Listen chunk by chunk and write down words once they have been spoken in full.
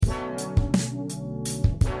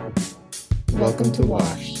Welcome to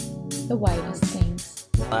Wash, the whitest things.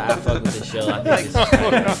 I fuck with this show. I think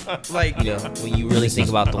this is like, you know, when you really think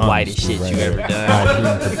about the whitest shit you ever done.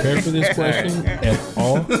 I didn't prepare for this question at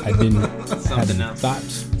all. I didn't have any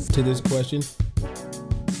thoughts to this question.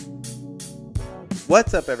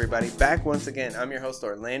 What's up, everybody? Back once again. I'm your host,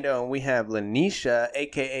 Orlando, and we have Lanisha,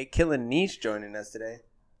 a.k.a. Killin' Niche, joining us today.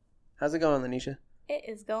 How's it going, Lanisha? It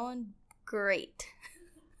is going great.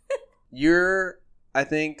 You're, I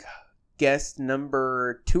think, guest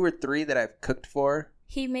number 2 or 3 that I've cooked for.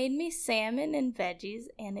 He made me salmon and veggies,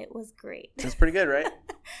 and it was great. That's pretty good, right?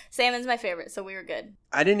 Salmon's my favorite, so we were good.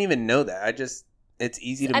 I didn't even know that. It's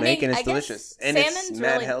easy to make, and it's delicious. And it's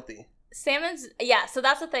mad healthy. Salmon's, yeah, so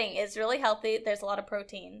that's the thing. It's really healthy. There's a lot of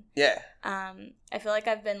protein. Yeah. I feel like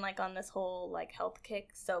I've been, like, on this whole, like, health kick.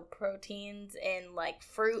 So proteins and, like,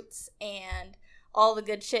 fruits and all the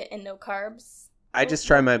good shit and no carbs. I just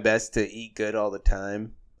try my best to eat good all the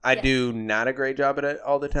time. I do not a great job at it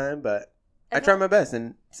all the time, but I try my best.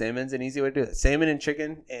 And salmon's an easy way to do it. Salmon and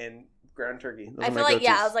chicken and ground turkey. Those I feel like,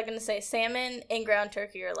 I was like going to say salmon and ground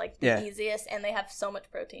turkey are like the easiest, and they have so much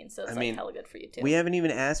protein, so it's like hella good for you too. We haven't even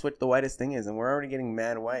asked what the whitest thing is, and we're already getting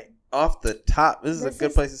mad white off the top. This is a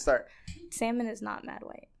good place to start. Salmon is not mad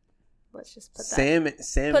white. Let's just put that.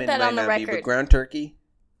 Salmon put that might on the not record. be, but ground turkey.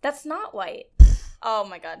 That's not white. Oh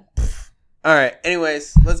my god. All right.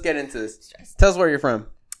 Anyways, let's get into this. Tell us where you're from.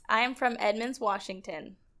 I am from Edmonds,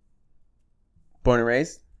 Washington. Born and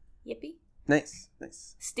raised? Yippee. Nice.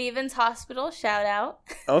 Stevens Hospital, shout out.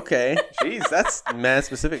 Okay. Jeez, that's mad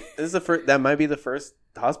specific. This is the first. That might be the first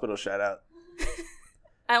hospital shout out.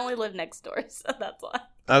 I only live next door, so that's why.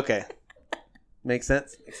 Okay. Makes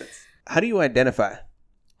sense. How do you identify?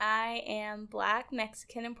 I am Black,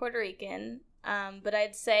 Mexican, and Puerto Rican. But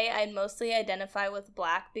I'd say I'd mostly identify with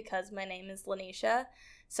Black because my name is Lanisha.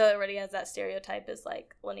 So it already has that stereotype as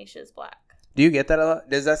like Lanisha's Black. Do you get that a lot?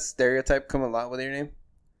 Does that stereotype come a lot with your name?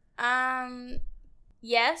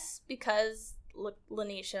 Yes, because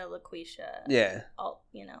Lanisha, LaQuisha. Yeah. All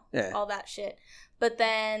all that shit. But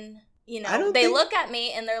then, they think... look at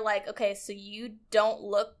me and they're like, okay, so you don't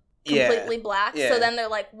look completely Black. Yeah. So then they're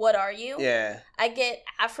like, what are you? Yeah. I get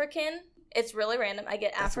African. It's really random. I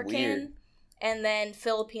get That's African. weird. And then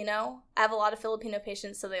Filipino. I have a lot of Filipino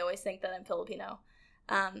patients, so they always think that I'm Filipino.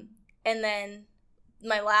 And then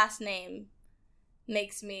my last name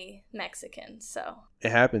makes me Mexican, so.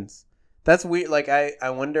 It happens. That's weird. Like, I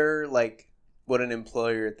wonder, like, what an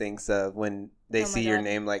employer thinks of when they see your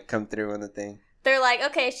name, like, come through on the thing. They're like,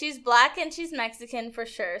 okay, she's Black and she's Mexican for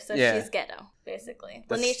sure, so she's ghetto, basically.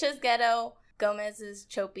 Lanisha's ghetto, Gomez is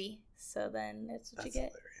Choppy, so then that's what you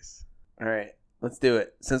get. Hilarious. All right. Let's do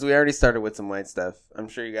it. Since we already started with some white stuff, I'm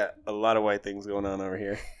sure you got a lot of white things going on over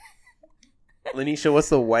here. Lanisha, what's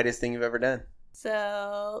the whitest thing you've ever done?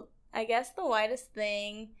 So, I guess the whitest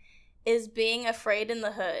thing is being afraid in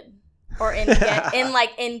the hood. Or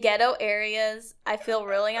in ghetto areas. I feel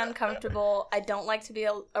really uncomfortable. I don't like to be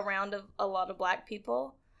around a lot of Black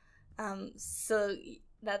people. So,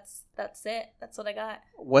 that's it. That's what I got.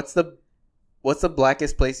 What's the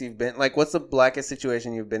blackest place you've been? Like, what's the blackest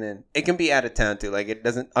situation you've been in? It can be out of town, too. Like, it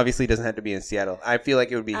doesn't have to be in Seattle. I feel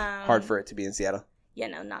like it would be hard for it to be in Seattle. Yeah,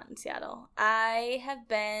 no, not in Seattle. I have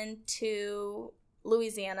been to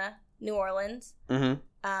Louisiana, New Orleans,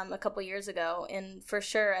 a couple years ago. And for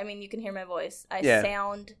sure, I mean, you can hear my voice. I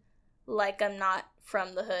sound like I'm not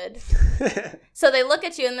from the hood. So they look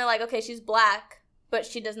at you and they're like, okay, she's Black, but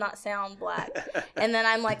she does not sound Black. And then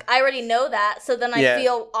I'm like, I already know that. So then I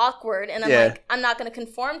feel awkward. And I'm like, I'm not going to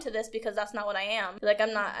conform to this because that's not what I am. Like,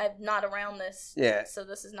 I'm not around this. Yeah. So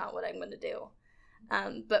this is not what I'm going to do.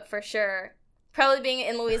 But for sure, probably being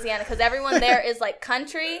in Louisiana because everyone there is like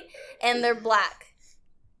country and they're Black.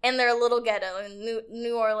 And they're a little ghetto. And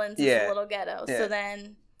New Orleans is a little ghetto. Yeah. So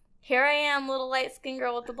then here I am, little light-skinned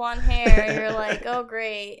girl with the blonde hair. You're like, oh,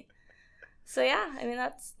 great. So, yeah, I mean,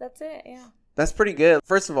 that's it, yeah. That's pretty good.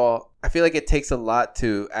 First of all, I feel like it takes a lot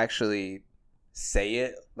to actually say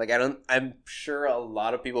it. Like, I'm sure a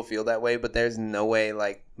lot of people feel that way, but there's no way,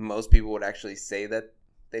 like, most people would actually say that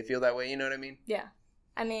they feel that way. You know what I mean? Yeah.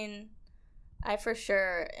 I mean, I for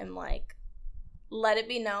sure am like, let it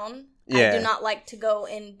be known. Yeah. I do not like to go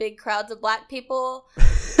in big crowds of Black people.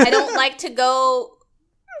 I don't like to go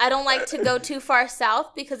too far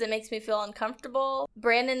south because it makes me feel uncomfortable.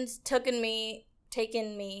 Brandon's taken me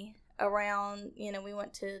around, we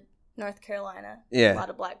went to North Carolina. Yeah. A lot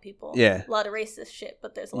of black people. Yeah. A lot of racist shit,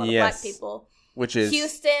 but there's a lot of black people. Which is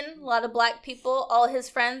Houston, a lot of black people. All his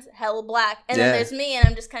friends, hella black. And then there's me, and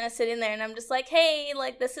I'm just kind of sitting there, and I'm just like, hey,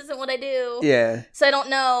 like, this isn't what I do. Yeah. So I don't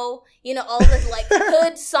know. You know, all the, like,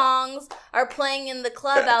 hood songs are playing in the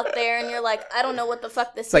club out there, and you're like, I don't know what the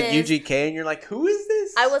fuck this is. It's like UGK, and you're like, who is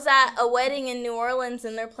this? I was at a wedding in New Orleans,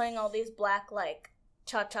 and they're playing all these black, like,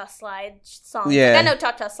 cha-cha slide songs. Yeah. Like, I know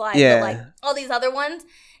cha-cha slide, but, like, all these other ones.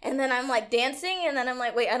 And then I'm, like, dancing, and then I'm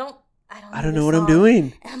like, wait, I don't know what I'm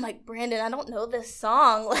doing. And I'm like, Brandon, I don't know this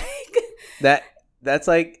song. Like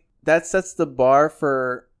that sets the bar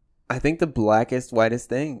for, I think, the blackest, whitest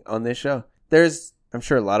thing on this show. There's, I'm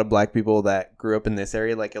sure, a lot of black people that grew up in this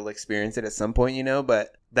area, like, will experience it at some point, you know,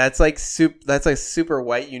 but that's like super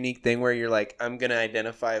white, unique thing where you're like, I'm gonna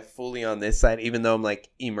identify fully on this side, even though I'm like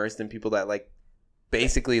immersed in people that like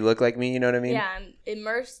basically look like me. You know what I mean? Yeah, I'm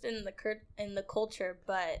immersed in the culture,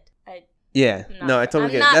 but I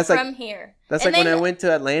totally get it. That's from here. That's like when I went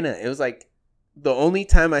to Atlanta. It was like the only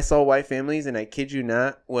time I saw white families, and I kid you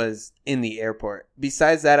not, was in the airport.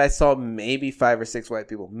 Besides that, I saw maybe 5 or 6 white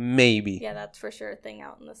people. Maybe. Yeah, that's for sure a thing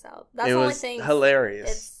out in the South. That's the only thing.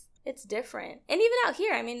 Hilarious. It's different. And even out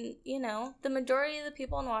here, I mean, you know, the majority of the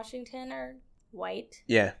people in Washington are white.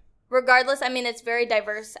 Yeah. Regardless, I mean, it's very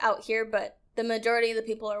diverse out here, but the majority of the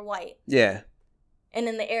people are white. Yeah. And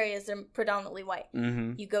in the areas, they're predominantly white.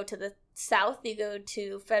 Mm-hmm. You go to the South, you go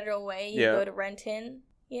to Federal Way, you go to Renton.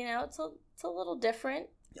 You know, it's a little different.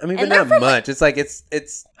 I mean, but not much. Like, it's like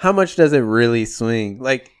it's how much does it really swing?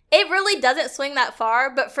 Like, it really doesn't swing that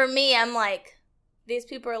far. But for me, I'm like, these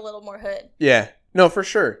people are a little more hood. Yeah. No, for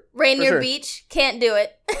sure. Rainier Beach, can't do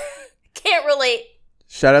it. Can't relate.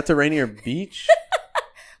 Shout out to Rainier Beach.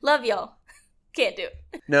 Love y'all. Can't do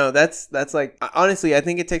it. No, that's like, honestly, I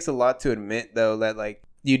think it takes a lot to admit, though, that like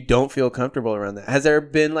you don't feel comfortable around that. Has there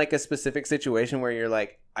been like a specific situation where you're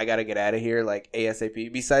like, I gotta get out of here, like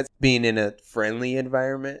ASAP, besides being in a friendly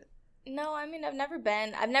environment? No, I mean, I've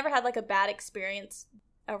never had like a bad experience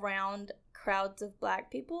around crowds of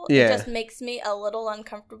black people. Yeah. It just makes me a little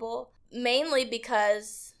uncomfortable, mainly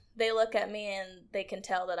because they look at me and they can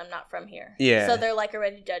tell that I'm not from here. Yeah. So they're like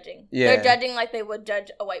already judging. Yeah. They're judging like they would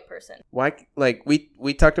judge a white person. Why? Like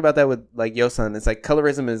we talked about that with like Yosan. It's like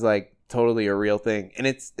colorism is like totally a real thing, and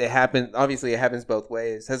it happens. Obviously, it happens both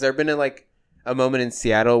ways. Has there been a moment in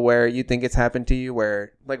Seattle where you think it's happened to you,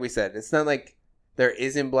 where, like we said, it's not like there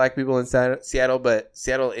isn't black people in Seattle, but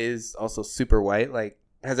Seattle is also super white. Like,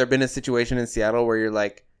 has there been a situation in Seattle where you're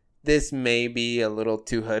like, this may be a little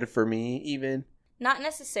too hood for me, even? Not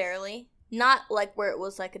necessarily. Not like where it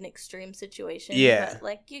was like an extreme situation. Yeah. But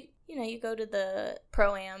like you go to the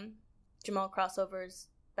Pro-Am, Jamal Crossovers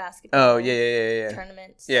basketball. Oh yeah.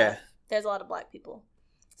 Tournaments. Yeah. There's a lot of black people.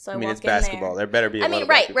 So I mean, walk it's basketball. There better be a lot of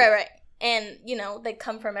right. black people. And, you know, they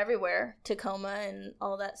come from everywhere. Tacoma and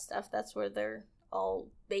all that stuff. That's where they're all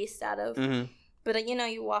based out of. Mm-hmm. But, you know,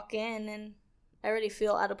 you walk in and I already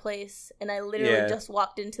feel out of place. And I literally just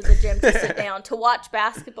walked into the gym to sit down to watch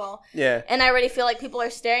basketball. Yeah. And I already feel like people are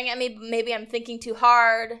staring at me. Maybe I'm thinking too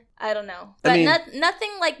hard. I don't know. But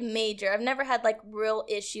nothing like major. I've never had like real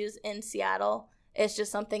issues in Seattle. It's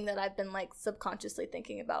just something that I've been like subconsciously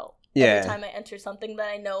thinking about. Yeah. Every time I enter something that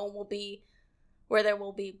I know will be where there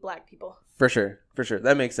will be black people. For sure.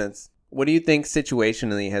 That makes sense. What do you think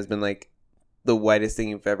situationally has been like the whitest thing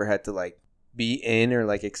you've ever had to like be in or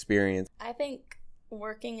like experience? I think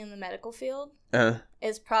working in the medical field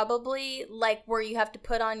is probably like where you have to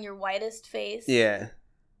put on your whitest face. Yeah.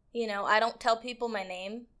 You know, I don't tell people my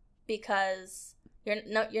name because you're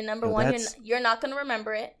number one, you're not going to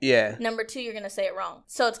remember it. Yeah. Number two, you're going to say it wrong.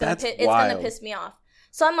 So it's going to piss me off.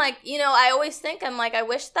 So I'm like, you know, I always think, I'm like, I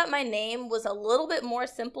wish that my name was a little bit more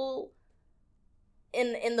simple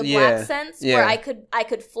in the black sense, where I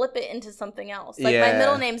could flip it into something else. Like, my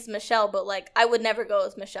middle name's Michelle, but, like, I would never go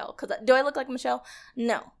as Michelle. Because do I look like Michelle?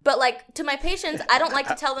 No. But, like, to my patients, I don't like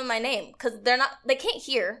to tell them my name because they can't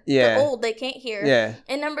hear. Yeah. They're old, they can't hear. Yeah.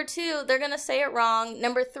 And number two, they're going to say it wrong.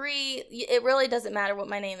 Number three, it really doesn't matter what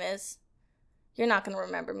my name is. You're not going to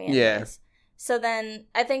remember me anyways. Yeah. So then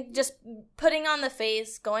I think just putting on the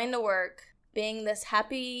face, going to work, being this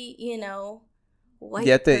happy, you know, white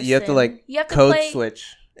person. You have to like code switch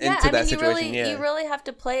into that situation. You really have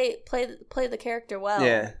to play the character well.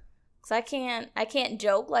 Yeah. Because I can't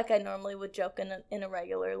joke like I normally would joke in a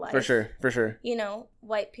regular life. For sure. You know,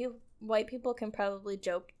 white people can probably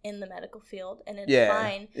joke in the medical field and it's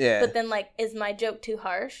fine. Yeah. But then, like, is my joke too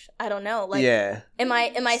harsh? I don't know. Like, am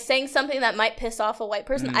I saying something that might piss off a white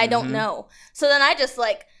person? I don't know. So then I just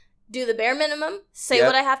like do the bare minimum, say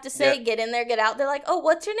what I have to say, get in there, get out. They're like, oh,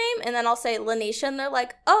 what's your name? And then I'll say Lanisha, and they're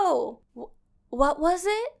like, oh, what was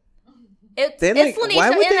it? It's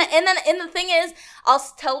Lanisha. And the thing is, I'll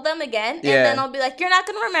tell them again, and then I'll be like, you're not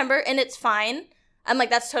going to remember, and it's fine. I'm like,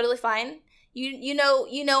 that's totally fine. You know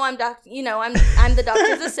I'm I'm the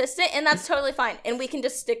doctor's assistant, and that's totally fine, and we can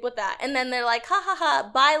just stick with that. And then they're like, ha ha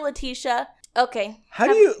ha, bye, Letitia. Okay. How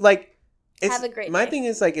do you like? Have a great day. My thing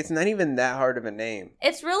is like, it's not even that hard of a name.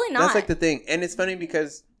 It's really not. That's like the thing, and it's funny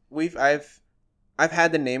because I've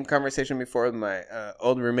had the name conversation before with my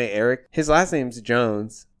old roommate Eric. His last name's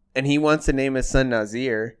Jones, and he wants to name his son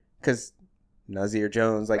Nazir because Nazir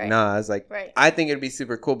Jones, like Nas. Like, I think it'd be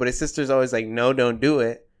super cool, but his sister's always like, no, don't do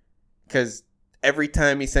it, because every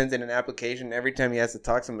time he sends in an application, every time he has to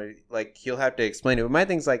talk to somebody, like, he'll have to explain it. But my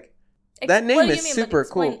thing's like, that name is super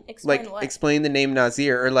cool. Explain the name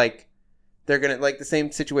Nazir, or like, they're gonna, like, the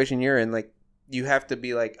same situation you're in, like, you have to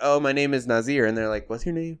be like, oh, my name is Nazir, and they're like, what's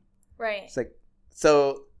your name? Right. It's like,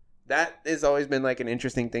 so that has always been like an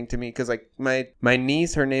interesting thing to me, because like my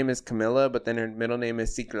niece, her name is Camilla, but then her middle name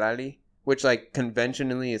is Citlali, which like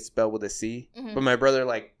conventionally is spelled with a C, but my brother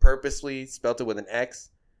like purposely spelled it with an X,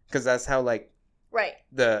 because that's how like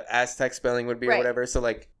the Aztec spelling would be or whatever. So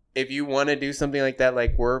like, if you want to do something like that,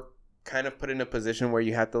 like, we're kind of put in a position where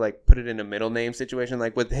you have to like put it in a middle name situation.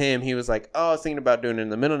 Like with him, he was like, oh, I was thinking about doing it in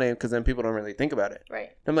the middle name, because then people don't really think about it. Right.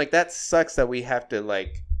 I'm like, that sucks that we have to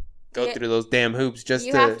like go through those damn hoops just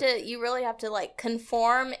you really have to like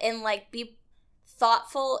conform and like be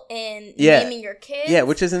thoughtful in naming your kids. Yeah,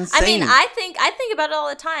 which is insane. I mean, I think about it all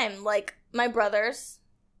the time. Like my brothers,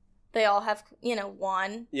 they all have,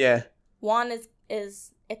 Juan. Yeah. Juan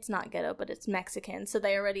is it's not ghetto, but it's Mexican. So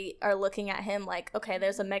they already are looking at him like, okay,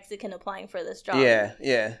 there's a Mexican applying for this job. Yeah,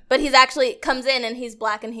 yeah. But he's actually comes in and he's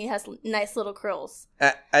black and he has nice little curls.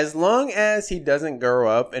 As long as he doesn't grow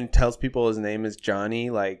up and tells people his name is Johnny,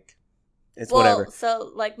 like, it's whatever. So,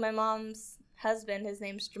 like, my mom's husband, his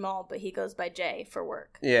name's Jamal, but he goes by Jay for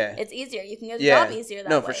work. Yeah. It's easier. You can get a job easier that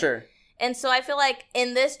way. No, for sure. And so I feel like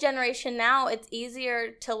in this generation now, it's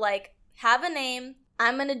easier to, like, have a name.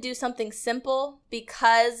 I'm going to do something simple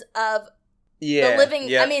because of the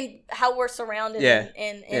living. I mean, how we're surrounded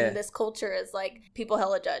in this culture is like people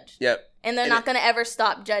hella judge. Yep. And they're not going to ever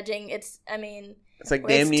stop judging. It's like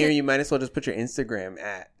damn near you might as well just put your Instagram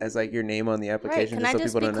as like your name on the application. Right. Can I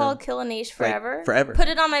just be called Killanish forever? Like, forever. Put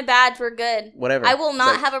it on my badge. We're good. Whatever. I will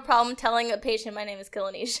not have a problem telling a patient my name is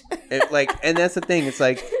Killanish. And that's the thing. It's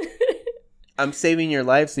like, I'm saving your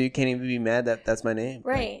life, so you can't even be mad that that's my name.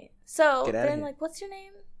 Right. Like, so then, like, what's your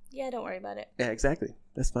name? Yeah, don't worry about it. Yeah, exactly.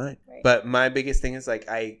 That's fine. Right. But my biggest thing is, like,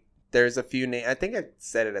 there's a few names. I think I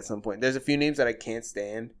said it at some point. There's a few names that I can't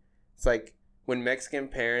stand. It's like when Mexican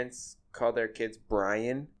parents call their kids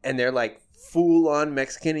Brian, and they're, like, full-on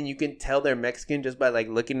Mexican, and you can tell they're Mexican just by, like,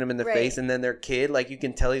 looking them in the face, and then their kid, like, you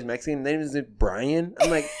can tell he's Mexican. And then is it Brian? I'm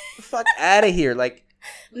like, fuck out of here. Like,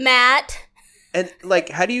 Matt. And, like,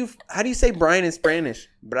 how do you say Brian in Spanish?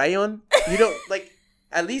 Brian? You don't, like...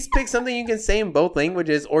 At least pick something you can say in both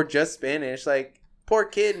languages or just Spanish. Like, poor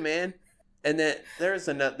kid, man. And then there's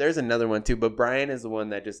another one too, but Brian is the one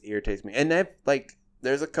that just irritates me. And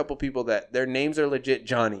there's a couple people that their names are legit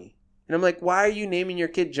Johnny. And I'm like, why are you naming your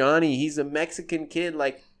kid Johnny? He's a Mexican kid.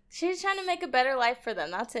 Like, she's trying to make a better life for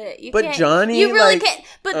them. That's it. You really can't.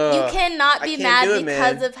 But you cannot be mad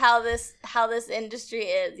because of how this industry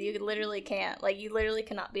is. You literally can't. Like, you literally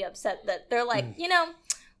cannot be upset that they're like,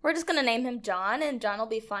 we're just going to name him John, and John will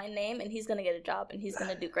be a fine name, and he's going to get a job, and he's going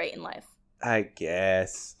to do great in life. I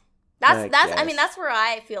guess. I mean, that's where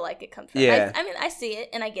I feel like it comes from. Yeah. I mean, I see it,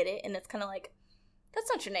 and I get it, and it's kind of like, that's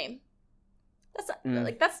not your name. That's not,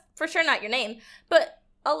 like, that's for sure not your name, but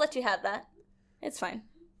I'll let you have that. It's fine.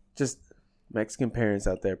 Just Mexican parents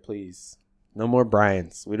out there, please. No more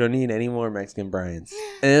Bryans. We don't need any more Mexican Bryans.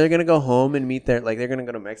 And they're going to go home and they're going to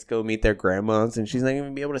go to Mexico, meet their grandmas, and she's not going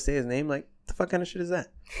to be able to say his name. Like, the fuck kind of shit is that?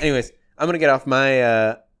 Anyways, I'm going to get off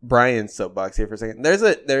my Brian soapbox here for a second.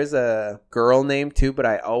 There's a girl name too, but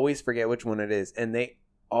I always forget which one it is. And they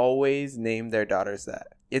always name their daughters that.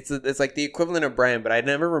 It's like the equivalent of Brian, but I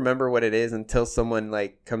never remember what it is until someone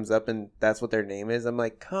like comes up and that's what their name is. I'm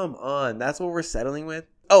like, come on. That's what we're settling with?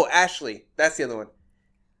 Oh, Ashley. That's the other one.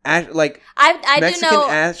 I Mexican do know.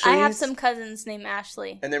 Ashleys, I have some cousins named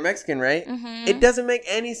Ashley, and they're Mexican, right? Mm-hmm. It doesn't make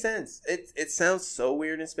any sense. It sounds so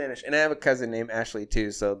weird in Spanish, and I have a cousin named Ashley too,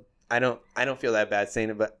 so I don't feel that bad saying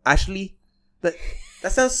it. But Ashley, that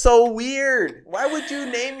sounds so weird. Why would you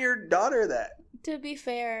name your daughter that? To be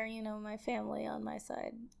fair, my family on my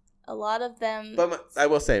side, A lot of them. But I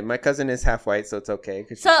will say, my cousin is half white, so it's okay.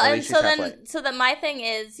 So then my thing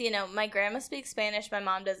is, my grandma speaks Spanish. My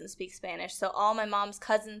mom doesn't speak Spanish. So all my mom's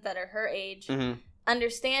cousins that are her age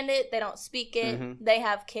understand it. They don't speak it. Mm-hmm. They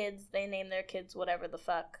have kids. They name their kids whatever the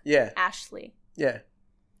fuck. Yeah. Ashley. Yeah.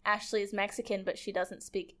 Ashley is Mexican, but she doesn't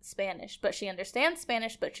speak Spanish. But she understands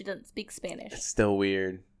Spanish, but she doesn't speak Spanish. It's still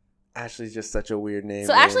weird. Ashley's just such a weird name.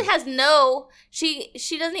 So man. Ashley has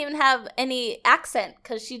she doesn't even have any accent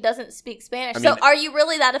because she doesn't speak Spanish. So are you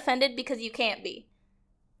really that offended? Because you can't be.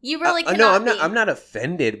 You really cannot. No, I'm not. Be. I'm not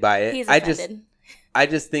offended by it. He's offended. I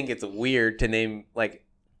just think it's weird to name like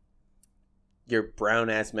your brown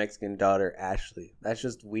ass Mexican daughter Ashley. That's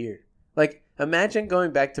just weird. Like, imagine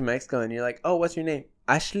going back to Mexico and you're like, oh, what's your name?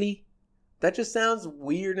 Ashley? That just sounds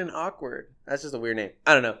weird and awkward. That's just a weird name.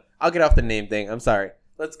 I don't know. I'll get off the name thing. I'm sorry.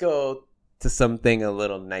 Let's go to something a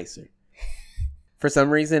little nicer. For some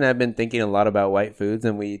reason, I've been thinking a lot about white foods,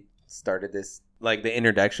 and we started this, like the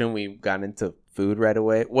introduction, we got into food right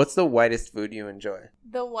away. What's the whitest food you enjoy?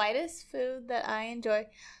 The whitest food that I enjoy?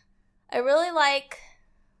 I really like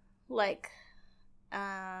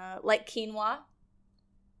quinoa.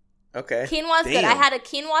 Okay. Quinoa's good. I had a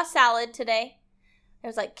quinoa salad today. It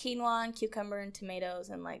was like quinoa and cucumber and tomatoes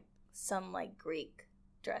and like some like Greek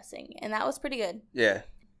dressing, and that was pretty good. Yeah.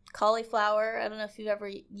 Cauliflower. I don't know if you've ever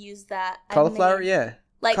used that. Cauliflower, yeah.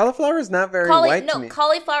 Like cauliflower is not very white to me. No,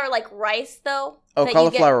 cauliflower like rice though. Oh,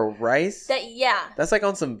 cauliflower rice? Yeah. That's like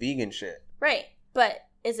on some vegan shit. Right, but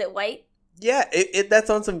is it white? Yeah, that's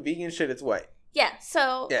on some vegan shit. It's white. Yeah,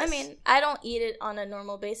 so, yes. I mean, I don't eat it on a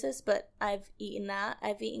normal basis, but I've eaten that.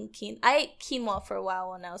 I've eaten quinoa. I ate quinoa for a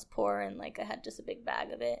while when I was poor, and, like, I had just a big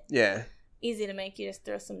bag of it. Yeah. Easy to make. You just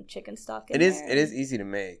throw some chicken stock in there. It is easy to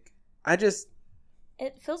make.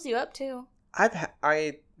 It fills you up, too.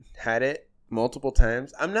 I had it multiple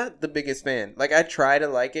times. I'm not the biggest fan. Like, I try to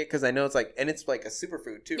like it, because I know it's, like, and it's, like, a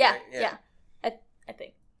superfood, too, yeah, right? Yeah, I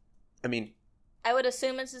think. I mean. I would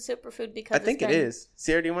assume it's a superfood because I think it is.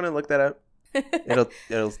 Sierra, do you want to look that up? It'll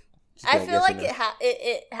I feel like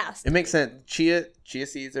it has to. It makes sense. Chia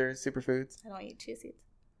seeds are superfoods. I don't eat chia seeds.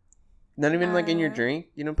 Not even like in your drink.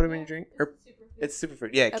 You don't put them in your drink, or it's superfood.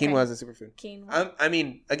 Yeah, okay. Quinoa is a superfood. Quinoa. I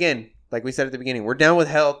mean, again, like we said at the beginning, we're down with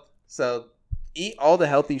health, so eat all the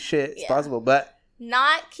healthy shit as possible. But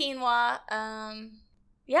not quinoa.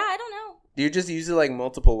 Yeah, I don't know. Do you just use it like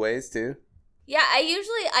multiple ways too? Yeah, I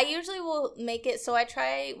usually will make it. So I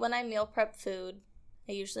try when I meal prep food.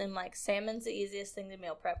 I usually am like, salmon's the easiest thing to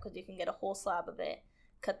meal prep because you can get a whole slab of it,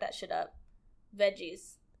 cut that shit up,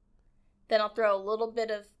 veggies. Then I'll throw a little bit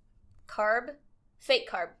of fake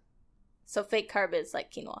carb. So fake carb is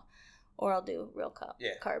like quinoa, or I'll do real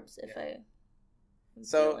carbs if I'm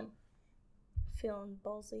feeling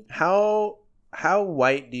ballsy. How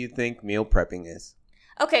white do you think meal prepping is?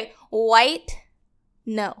 Okay, white,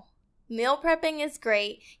 no. Meal prepping is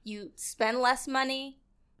great. You spend less money.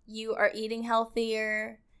 You are eating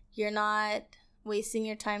healthier. You're not wasting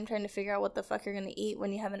your time trying to figure out what the fuck you're going to eat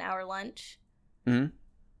when you have an hour lunch.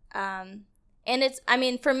 Mm-hmm.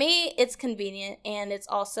 And for me, it's convenient. And it's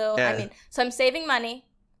also, so I'm saving money.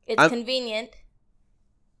 It's convenient.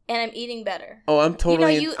 And I'm eating better. Oh, I'm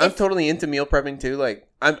totally, I'm totally into meal prepping too. Like,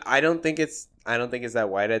 I don't think it's that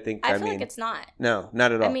white. I feel like it's not. No,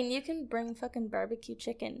 not at all. I mean, you can bring fucking barbecue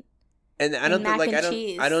chicken. And I don't think, like,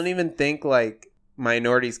 I don't even think, like,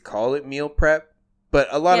 minorities call it meal prep, but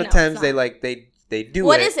a lot of times they do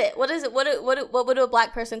What it. Is it? What is it? What would a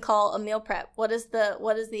black person call a meal prep? What is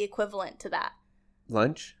the equivalent to that?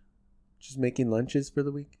 Lunch? Just making lunches for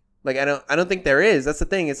the week? Like, I don't think there is. That's the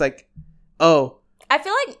thing. It's like, oh. I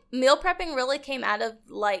feel like meal prepping really came out of,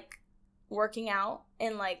 like, working out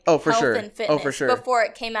and, like, health and fitness. Oh, for sure. Before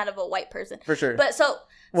it came out of a white person. For sure. But so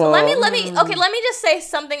let me just say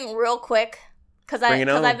something real quick. Because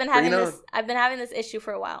I've been having this issue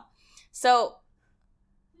for a while. So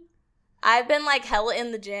I've been like hella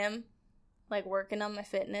in the gym, like working on my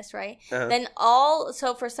fitness, right? Uh-huh. Then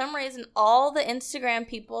for some reason, all the Instagram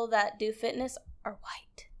people that do fitness are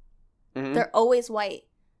white. Mm-hmm. They're always white.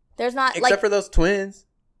 There's not except for those twins.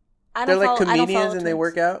 They're like comedians and they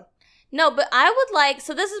work out. No, but I would like.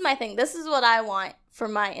 So this is my thing. This is what I want for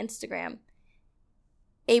my Instagram.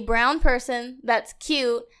 A brown person that's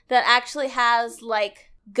cute that actually has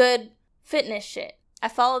like good fitness shit. I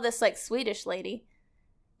follow this like Swedish lady,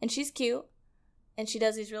 and she's cute, and she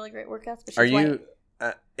does these really great workouts. But she's white.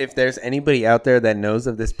 If there's anybody out there that knows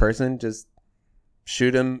of this person, just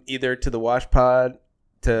shoot them either to the Wash Pod,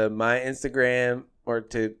 to my Instagram, or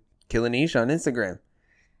to Killanish on Instagram.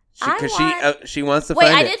 She wants to find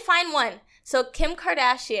it. Wait, I did find one. So Kim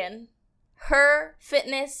Kardashian, her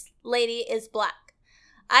fitness lady is black.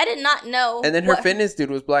 I did not know. And then her fitness dude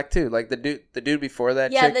was black too. Like the dude before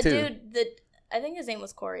that chick too. Yeah, the dude, I think his name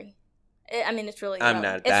was Corey. I mean, it's really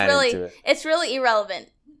irrelevant. It's really irrelevant.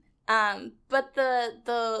 But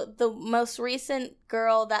the most recent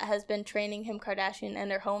girl that has been training Kim Kardashian in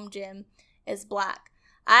her home gym is black.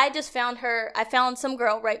 I just found her. I found some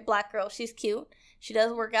girl, right? Black girl. She's cute. She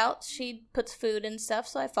does workouts. She puts food and stuff.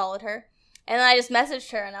 So I followed her, and then I just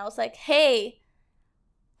messaged her, and I was like, "Hey."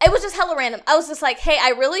 It was just hella random. I was just like, hey, I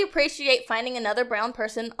really appreciate finding another brown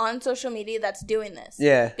person on social media that's doing this.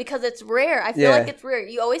 Yeah. Because it's rare. I feel like it's rare.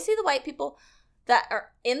 You always see the white people that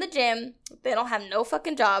are in the gym. They don't have no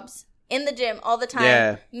fucking jobs. In the gym all the time.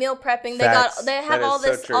 Yeah. Meal prepping. Facts. They have all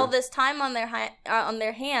this time on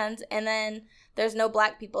their hands, and then there's no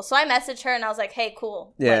black people. So I messaged her and I was like, hey,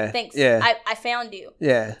 cool. Yeah. Like, thanks. Yeah. I found you.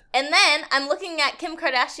 Yeah. And then I'm looking at Kim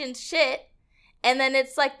Kardashian's shit, and then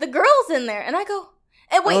it's like the girl's in there, and I go,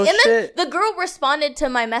 and wait, then the girl responded to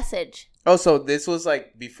my message. Oh, so this was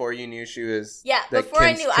like before you knew she was before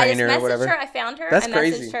Kim's I knew. I just messaged her. I found her. That's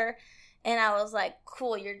crazy. Messaged her, and I was like,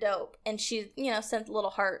 cool, you're dope. And she, sent little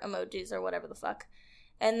heart emojis or whatever the fuck.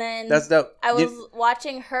 And then that's dope. I was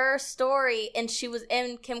watching her story, and she was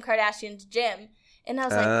in Kim Kardashian's gym. And I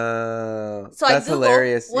was like, so that's I Googled,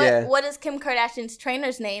 hilarious. What is Kim Kardashian's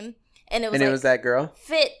trainer's name? And it was it was that girl?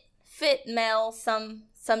 Fit Mel, some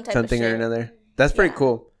type of something shit. or another. That's pretty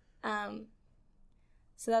cool.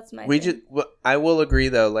 So that's my I will agree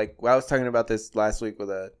though, like I was talking about this last week with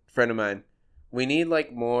a friend of mine. We need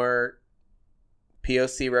like more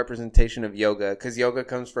POC representation of yoga, because yoga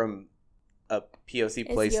comes from a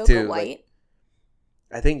POC place yoga too. White? Like,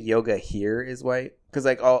 I think yoga here is white, because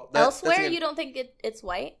like elsewhere you don't think it's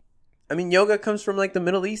white. I mean, yoga comes from like the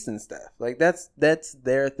Middle East and stuff. Like that's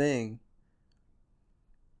their thing.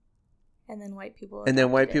 And then white people.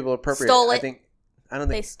 Appropriate. Stole it. I don't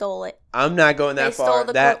think they stole it. I'm not going that far.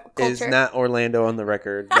 That is not Orlando on the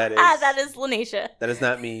record. That is that is Lanisha. That is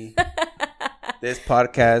not me. This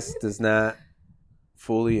podcast does not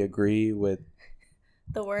fully agree with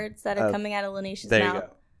the words that are coming out of Lanisha's there mouth. You go.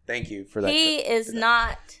 Thank you for that. He is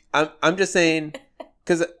not. I'm just saying,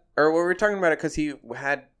 we were talking about it because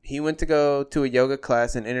he went to go to a yoga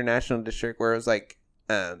class in International District where it was like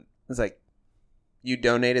you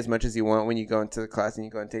donate as much as you want when you go into the class and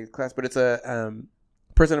you go and take the class, but it's a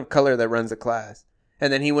person of color that runs the class.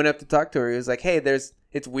 And then he went up to talk to her. He was like, hey,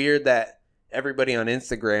 it's weird that everybody on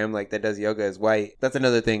Instagram like that does yoga is white. That's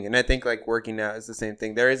another thing. And I think like working out is the same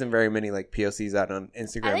thing. There isn't very many like POCs out on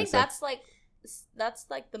Instagram. I think that's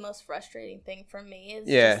like the most frustrating thing for me is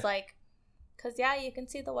just like, because you can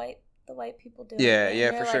see the white people doing it.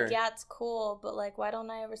 Yeah, for sure. Yeah, it's cool, but like, why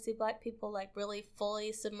don't I ever see black people like really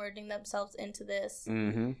fully submerging themselves into this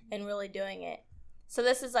and really doing it? So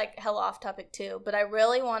this is like hella off topic too, but I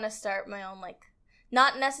really want to start my own like,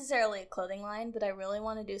 not necessarily a clothing line, but I really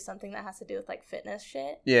want to do something that has to do with like fitness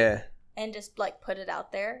shit. Yeah. And just like put it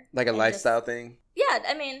out there. Like a lifestyle thing. Yeah,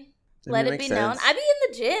 I mean, let it be known. I'd be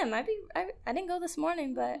in the gym. I didn't go this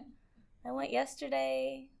morning, but I went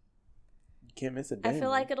yesterday. You can't miss a day. I feel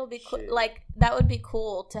like it'll be cool. Like that would be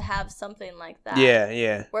cool to have something like that.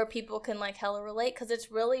 Yeah. Where people can like hella relate, because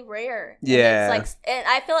it's really rare. Yeah. And it's like, and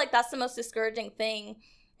I feel like that's the most discouraging thing.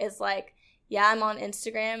 Is like, I'm on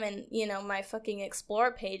Instagram and my fucking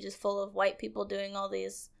explore page is full of white people doing all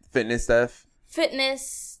these fitness stuff.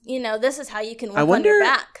 This is how you can work on your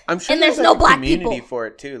back. I'm sure and there's no black community people for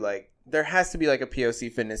it too. Like there has to be like a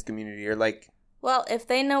POC fitness community or like. Well, if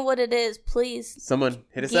they know what it is, please. Someone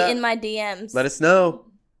hit us get up. in my DMs. Let us know.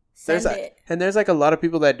 Send it. And there's like a lot of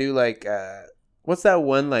people that do like, what's that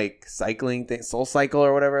one like cycling thing? Soul Cycle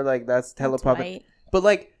or whatever. Like that's hella popular. But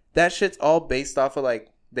like that shit's all based off of like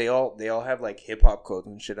they all have like hip hop quotes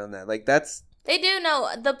and shit on that. Like that's. They do know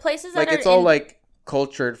the places that like are it's all like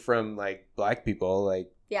cultured from like black people. Like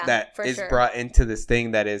that is brought into this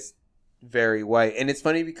thing that is very white. And it's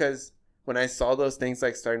funny because. When I saw those things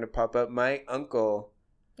like starting to pop up, my uncle,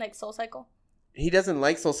 like Soul Cycle, he doesn't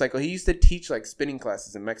like Soul Cycle. He used to teach like spinning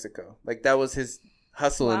classes in Mexico. Like that was his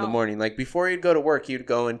hustle in the morning. Like before he'd go to work, he'd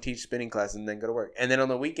go and teach spinning classes and then go to work. And then on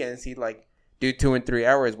the weekends, he'd like do 2 and 3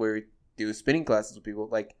 hours where he'd do spinning classes with people.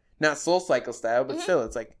 Like not Soul Cycle style, but still,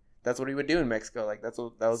 it's like that's what he would do in Mexico. Like that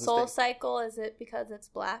was Soul his thing. Cycle. Is it because it's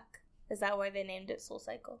black? Is that why they named it Soul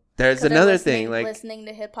Cycle? There's another thing, like listening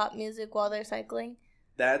to hip hop music while they're cycling.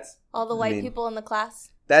 That's all the white people in the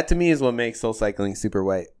class. That to me is what makes soul cycling super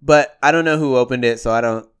white. But I don't know who opened it, so I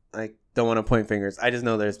don't want to point fingers. I just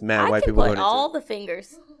know there's mad white people. I can point all the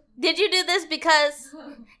fingers. Did you do this because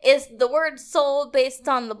is the word soul based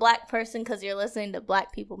on the black person because you're listening to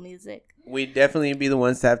black people music? we'd definitely be the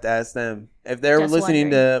ones to have to ask them. If they're Just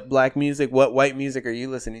listening wondering. to black music, what white music are you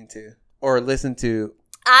listening to? Or listen to?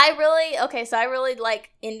 I really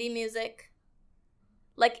like indie music.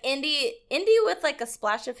 Like indie with like a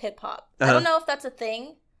splash of hip hop. I don't know if that's a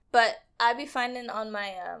thing, but I'd be finding on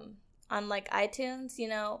my on like iTunes, you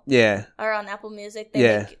know, or on Apple Music,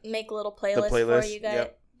 they make little playlists for you guys.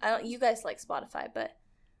 Yep. You guys like Spotify, but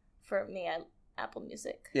for me, Apple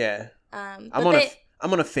Music. Yeah. I'm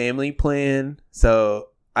on a family plan, so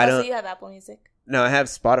I don't. So you have Apple Music? No, I have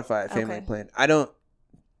Spotify family plan. I don't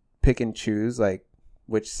pick and choose like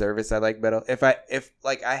which service I like better. If I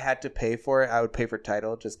had to pay for it, I would pay for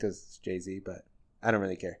Tidal just because it's Jay-Z, but I don't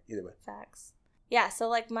really care either way. Facts. Yeah, so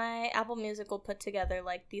like my Apple Music will put together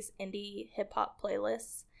like these indie hip hop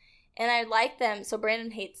playlists, and I like them. So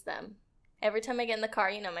Brandon hates them. Every time I get in the car,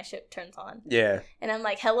 you know, my shit turns on. Yeah. And I'm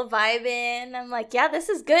like hella vibing. I'm like, yeah, this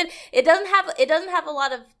is good. It doesn't have a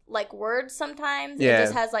lot of like words sometimes. Yeah. It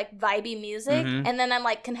just has like vibey music. Mm-hmm. And then I'm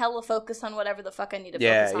like can hella focus on whatever the fuck I need to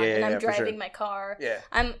focus on. And I'm driving my car. Yeah.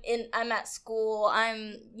 I'm at school.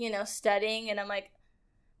 I'm, you know, studying, and I'm like,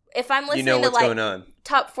 if I'm listening what's to like going on.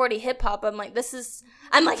 top 40 hip hop, I'm like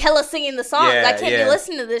hella singing the songs. I can't be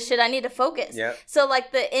listening to this shit. I need to focus. Yep. So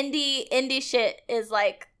like the indie shit is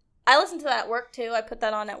like, I listen to that at work too. I put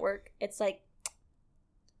that on at work. It's like,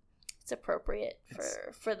 it's appropriate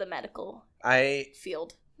for the medical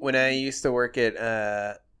field. When I used to work at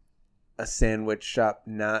a sandwich shop,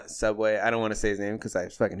 not Subway. I don't want to say his name because I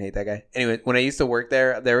fucking hate that guy. Anyway, when I used to work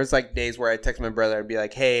there was like days where I'd text my brother and be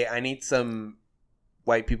like, hey, I need some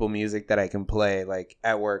white people music that I can play like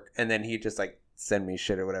at work. And then he'd just like send me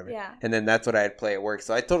shit or whatever. Yeah. And then that's what I'd play at work.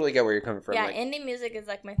 So I totally get where you're coming from. Yeah, like, indie music is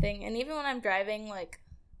like my thing. And even when I'm driving, like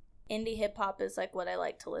indie hip hop is like what I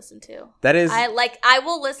like to listen to. That is, I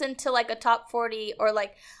will listen to like a top 40 or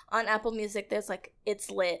like on Apple Music. There's like It's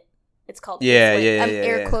Lit. It's called It's Lit. I'm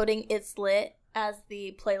air quoting It's Lit as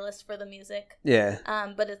the playlist for the music. Yeah.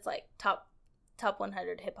 But it's like top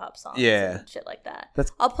 100 hip hop songs. Yeah. And shit like that.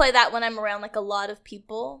 That's... I'll play that when I'm around like a lot of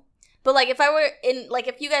people. But like if I were in like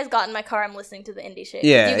if you guys got in my car, I'm listening to the indie shit.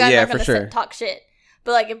 Yeah. You guys aren't for gonna sure. talk shit.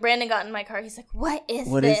 But like if Brandon got in my car, he's like, What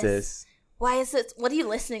is this? Why is it? What are you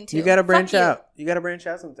listening to? You gotta branch out. You gotta branch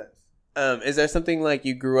out sometimes. Is there something like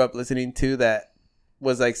you grew up listening to that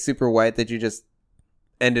was like super white that you just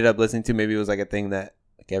ended up listening to? Maybe it was like a thing that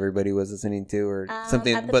like everybody was listening to or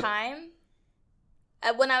something. At the time,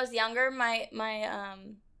 when I was younger, my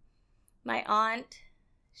aunt,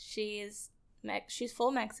 she's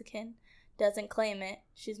full Mexican, doesn't claim it.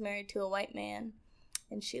 She's married to a white man,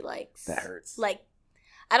 and she likes that hurts. Like,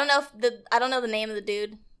 I don't know the name of the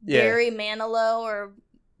dude. Yeah. Barry Manilow, or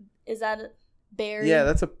is that Barry? Yeah,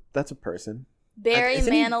 that's a person. Barry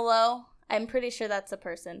Manilow. I'm pretty sure that's a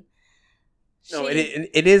person. No,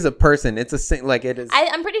 it is a person. It's a like it is.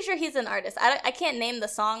 I'm pretty sure he's an artist. I can't name the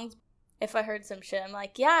songs. If I heard some shit, I'm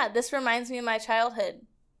like, yeah, this reminds me of my childhood.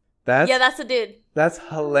 That's a dude. That's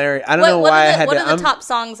hilarious. I don't know why I had to. What are the top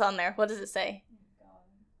songs on there? What does it say?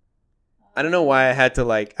 I don't know why I had to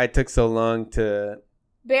like. I took so long to.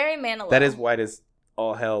 Barry Manilow. That is white as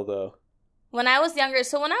all hell, though. When I was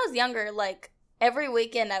younger, like every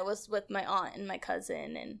weekend I was with my aunt and my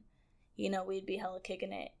cousin, and you know we'd be hella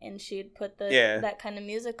kicking it, and she'd put that kind of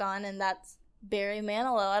music on, and that's Barry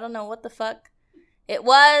Manilow. I don't know what the fuck it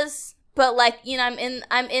was, but like you know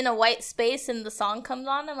I'm in a white space and the song comes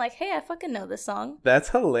on. I'm like, hey, I fucking know this song. That's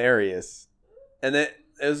hilarious. And then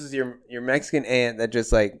it was your Mexican aunt that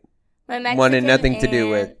just like wanted nothing to do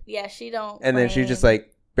with. Yeah, she don't. And then she just like.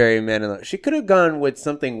 Barry Manilow. She could have gone with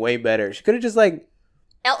something way better. She could have just like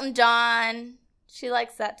Elton John. She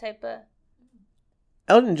likes that type of.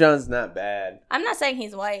 Elton John's not bad. I'm not saying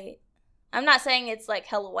he's white. I'm not saying it's like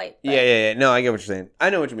hella white. Yeah. No, I get what you're saying. I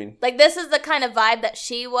know what you mean. Like this is the kind of vibe that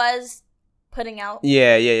she was putting out.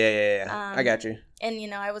 Yeah. I got you. And you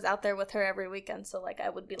know, I was out there with her every weekend, so like I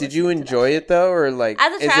would be. Did you enjoy it though, or like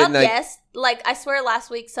as a child? Yes. Like I swear, last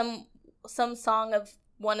week some song of.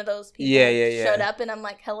 One of those people showed up, and I'm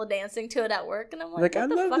like hella dancing to it at work, and I'm like, what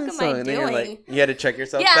the fuck am I doing? Like, you had to check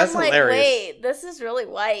yourself. Yeah, that's I'm hilarious. Like, wait, this is really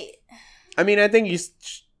white. I mean, I think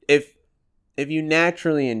if you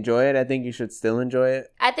naturally enjoy it, I think you should still enjoy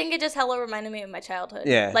it. I think it just hella reminded me of my childhood.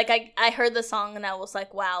 Yeah, like I heard the song and I was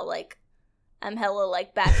like, wow, like I'm hella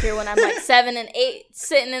like back here when I'm like 7 and 8,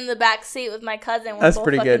 sitting in the back seat with my cousin. We're both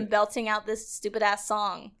fucking belting out this stupid ass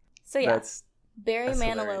song. So yeah, Barry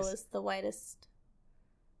Manilow is the whitest.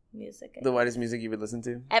 Music. The whitest music you would listen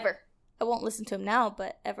to? Ever. I won't listen to him now,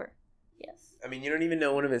 but ever. Yes. I mean, you don't even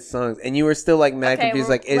know one of his songs, and you were still like mad confused.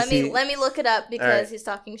 Like, let me look it up because he's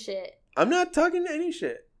talking shit. I'm not talking any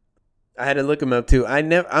shit. I had to look him up too.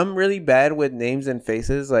 I'm really bad with names and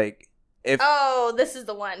faces. Like Oh, this is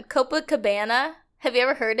the one. Copacabana. Have you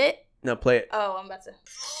ever heard it? No, play it. Oh, I'm about to.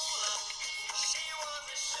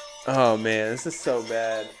 Oh man, this is so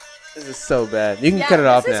bad. This is so bad. You can cut it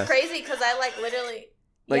off now. This is crazy because I literally.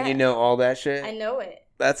 Like you know all that shit. I know it.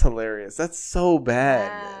 That's hilarious. That's so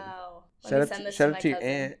bad. Wow. Shout out to your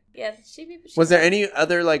aunt. Yeah, was there any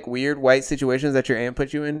other like weird white situations that your aunt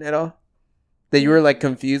put you in at all? That you were like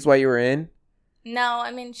confused why you were in? No,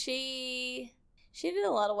 I mean she did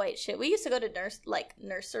a lot of white shit. We used to go to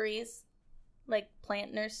nurseries, like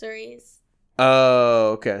plant nurseries.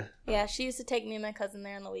 Oh, okay. Yeah, she used to take me and my cousin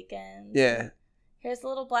there on the weekends. Yeah. Here's a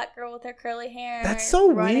little black girl with her curly hair. That's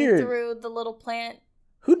so running weird. Through the little plant.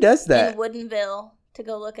 Who does that? In Woodinville to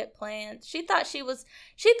go look at plants. She thought she was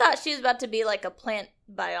about to be like a plant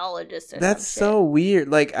biologist or something. That's so weird.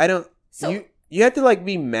 Like I don't. So you have to like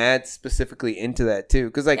be mad specifically into that too,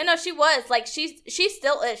 because like. No, she was like she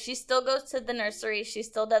still is. She still goes to the nursery. She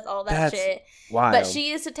still does all that shit. Wild. But she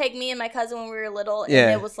used to take me and my cousin when we were little,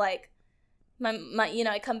 and it was like my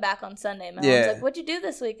I come back on Sunday. My mom's like, "What'd you do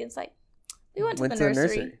this week?" And it's like, we went to the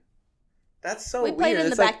nursery. That's so weird. We played in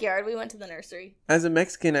the backyard. We went to the nursery. As a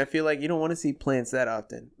Mexican, I feel like you don't want to see plants that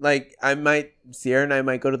often. Like Sierra and I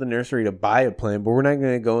might go to the nursery to buy a plant, but we're not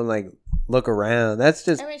going to go and like look around. That's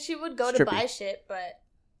just. I mean, she would go to buy shit, but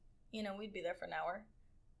we'd be there for an hour.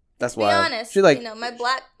 That's why. To be honest,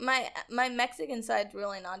 my Mexican side's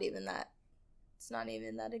really not even that. It's not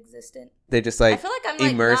even that existent. They just like. I feel like I'm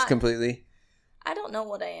like immersed completely. I don't know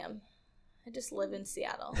what I am. I just live in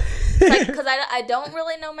Seattle. Because I don't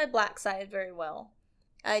really know my black side very well.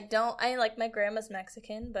 I like my grandma's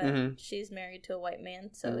Mexican, but she's married to a white man.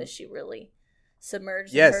 So is she really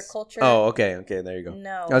submerged in her culture? Oh, okay. There you go.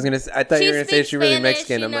 No. I thought you were going to say she's really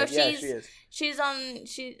Mexican. I'm like, yeah, she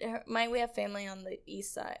is. We have family on the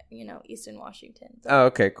east side, Eastern Washington. Oh,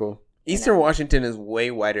 okay, cool. Eastern Washington is way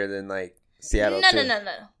whiter than like Seattle. No.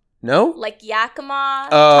 No? Like Yakima.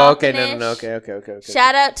 Oh, okay. No. Okay.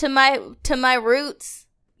 Shout out to my roots.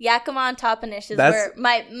 Yakima and Toppenish is where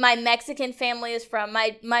my Mexican family is from.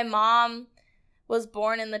 My mom was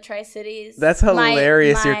born in the Tri-Cities. That's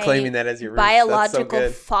hilarious. You're claiming that as your roots. Biological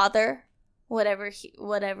father, whatever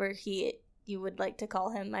you would like to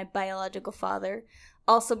call him, my biological father,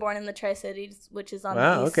 also born in the Tri-Cities, which is on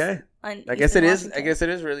the east. Okay. I guess it is. I guess it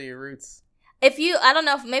is really your roots. I don't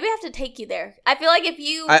know, maybe I have to take you there. I feel like if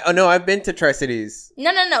you... I've been to Tri-Cities.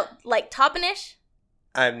 No. Like Toppenish?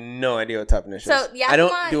 I have no idea what Toppenish is. So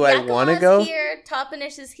Yakima, I want to go? Here,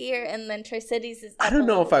 Toppenish is here, and then Tri-Cities is... I don't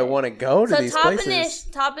know if I want to go to these places.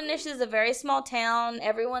 Toppenish is a very small town.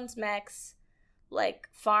 Everyone's Mex. Like,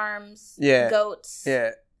 farms, goats.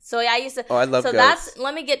 Yeah. So I used to... Oh, I love goats.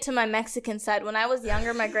 Let me get to my Mexican side. When I was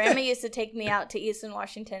younger, my grandma used to take me out to Eastern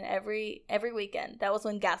Washington every weekend. That was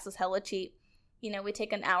when gas was hella cheap. We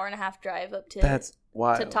take an hour and a half drive up to That's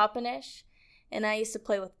wild. To Toppenish, and I used to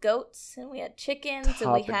play with goats, and we had chickens,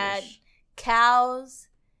 and we had cows,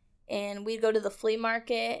 and we'd go to the flea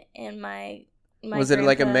market. And my was it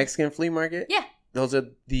like a Mexican flea market? Yeah, those are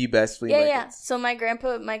the best flea markets. Yeah. So my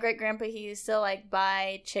great grandpa, he used to like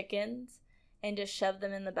buy chickens and just shove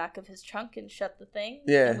them in the back of his trunk and shut the thing.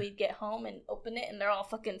 Yeah. And we'd get home and open it, and they're all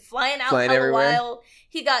fucking flying out everywhere. Wild.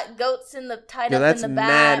 He got goats tied up in the back.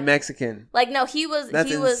 That's mad Mexican. Like, no, he was...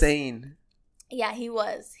 That's insane. Yeah, he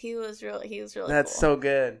was. He was really That's cool. So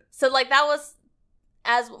good. So, like, that was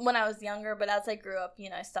when I was younger, but as I grew up,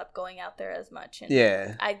 I stopped going out there as much.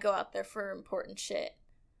 And I'd go out there for important shit.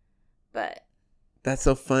 But... That's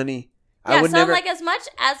so funny. Yeah, I'm like, as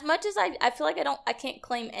much as I feel like I can't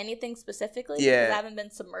claim anything specifically because I haven't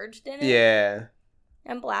been submerged in it. Yeah.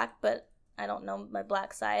 I'm black, but I don't know my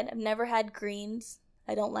black side. I've never had greens.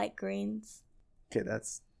 I don't like greens. Okay,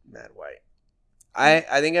 that's mad white.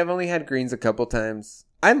 I think I've only had greens a couple times.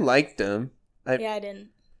 I liked them. I didn't.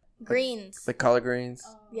 Greens. Like collard greens?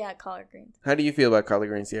 Yeah, collard greens. How do you feel about collard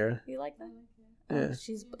greens, Sierra? You like them? Yeah.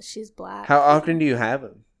 She's black. How often do you have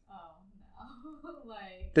them?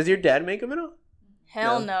 Does your dad make them at all?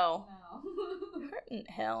 Hell no.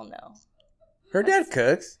 Hell no. Her dad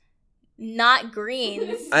cooks. Not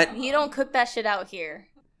greens. You don't cook that shit out here.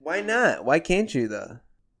 Why not? Why can't you though?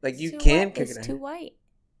 Like you can cook it. It's too white.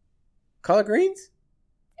 Collard greens?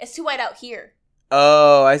 It's too white out here.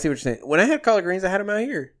 Oh, I see what you're saying. When I had collard greens, I had them out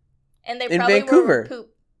here. And they in probably Vancouver. Were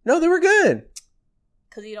poop. No, they were good.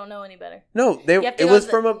 Because you don't know any better. No, it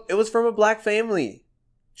was from a black family.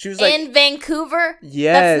 She was like in Vancouver.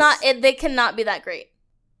 Yes, that's not it. They cannot be that great.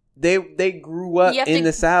 They grew up in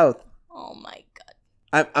the South. Oh my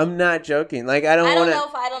god! I'm not joking. Like I don't know.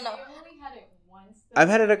 I don't know. I only had it once. I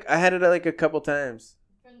had it like a couple times.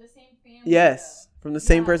 From the same Yes, from the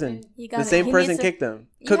same person. The same person kicked them.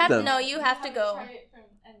 Cooked them. No, you have to go.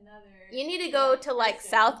 You need to go to like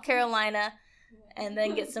South Carolina and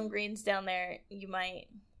then get some greens down there. You might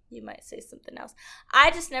say something else.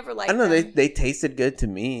 I just never liked them. I don't know. They tasted good to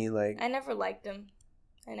me. Like I never liked them.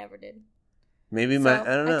 I never did. Maybe I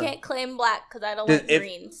don't know. I can't claim black because I don't like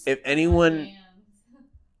greens. If anyone,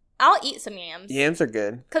 I'll eat some yams. Yams are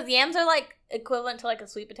good because yams are like equivalent to like a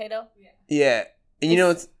sweet potato. Yeah, and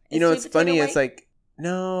it's funny. It's like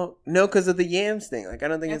no, because of the yams thing. Like I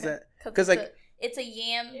don't think it's that because like it's a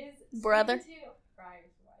yam brother. Sweet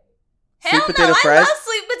Hell potato no! fries? I love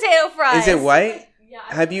sweet potato fries. Is it white? Yeah.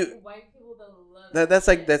 Have you? White people that love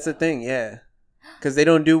That's the thing. Yeah, because they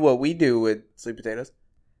don't do what we do with sweet potatoes.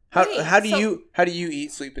 How do you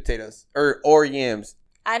eat sweet potatoes or yams?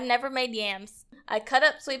 I've never made yams. I cut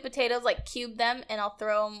up sweet potatoes, like cube them, and I'll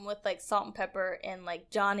throw them with like salt and pepper and like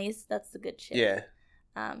Johnny's. That's the good shit. Yeah.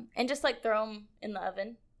 And just like throw them in the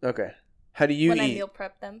oven. Okay. How do you when eat I meal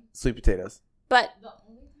prep them? Sweet potatoes. But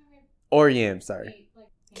or yams, sorry.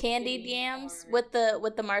 Candied yams with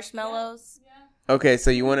the marshmallows. Yeah. Okay,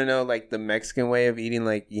 so you want to know like the Mexican way of eating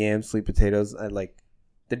like yams, sweet potatoes? I like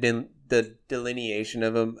the delineation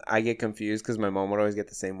of them. I get confused because my mom would always get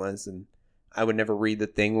the same ones, and I would never read the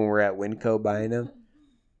thing when we're at Winco buying them.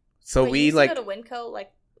 So Wait, we you used like to go to Winco.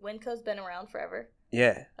 Like Winco's been around forever.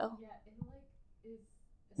 Yeah. Oh. Yeah, it is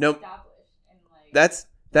Nope. established and like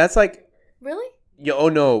That's like Really? oh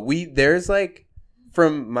no, there's like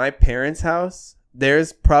from my parents' house,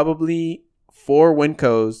 there's probably 4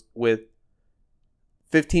 Wincos with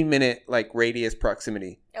 15-minute like radius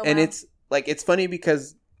proximity. Oh, and wow. it's like it's funny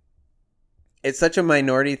because it's such a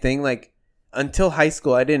minority thing. Like until high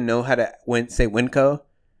school, I didn't know how to say Winco.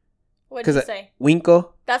 What did you say?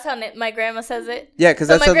 Winco. That's how my grandma says it. Yeah, because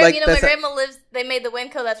so that's my grandma lives. They made the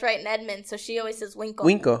Winco. That's right in Edmond, so she always says Winco.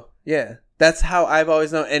 Winco. Yeah, that's how I've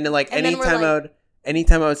always known. And like anytime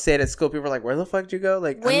I would say it at school, people were like, "Where the fuck did you go?"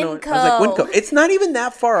 Like Winco. I was like, Winco. It's not even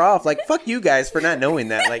that far off. Like fuck you guys for not knowing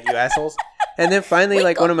that. Like you assholes. And then finally, Winco.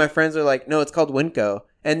 like one of my friends were like, "No, it's called Winco."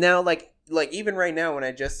 And now like even right now when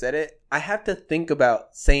I just said it, I have to think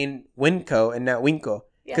about saying Winco and not Winco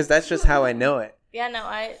because that's just how I know it. Yeah, no,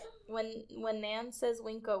 when Nan says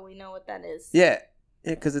Winco, we know what that is. Yeah,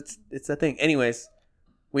 because it's a thing. Anyways,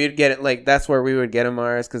 we'd get it like that's where we would get them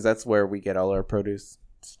ours because that's where we get all our produce.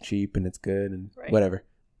 It's cheap and it's good and whatever.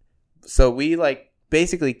 So we like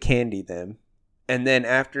basically candy them, and then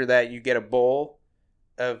after that you get a bowl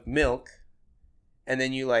of milk, and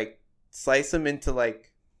then you like slice them into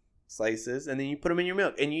like slices, and then you put them in your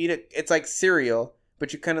milk and you eat it. It's like cereal,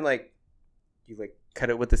 but you kind of like cut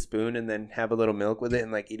it with a spoon and then have a little milk with it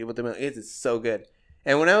and like eat it with the milk. It's so good.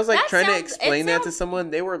 And when I was like trying to explain that to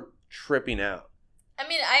someone, they were tripping out. I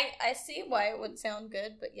mean, I see why it would sound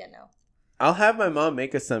good, but yeah, no. I'll have my mom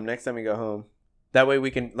make us some next time we go home. That way we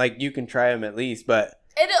can you can try them at least. But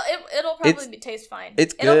it'll probably taste fine.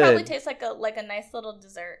 It's good. It'll probably taste like a nice little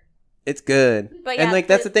dessert. It's good. But yeah, and like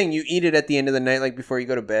that's the thing. You eat it at the end of the night, like before you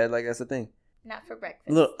go to bed. Like that's the thing. Not for breakfast.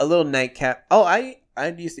 A little nightcap. Oh, I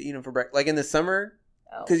used to eat them for breakfast. Like in the summer,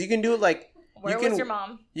 because you can do it like. Where was your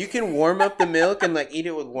mom? You can warm up the milk and like eat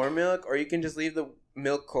it with warm milk, or you can just leave the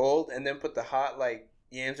milk cold and then put the hot like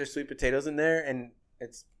yams or sweet potatoes in there, and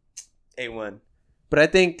it's A1. But I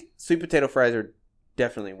think sweet potato fries are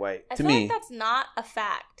definitely white to me. I feel like that's not a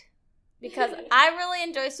fact because I really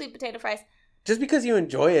enjoy sweet potato fries. Just because you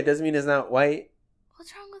enjoy it doesn't mean it's not white.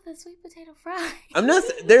 What's wrong with a sweet potato fry? I'm not.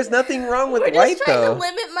 There's nothing wrong with white though. We're just trying to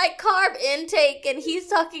limit my carb intake, and he's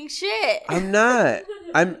talking shit. I'm not.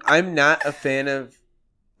 I'm not a fan of.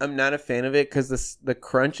 I'm not a fan of it because the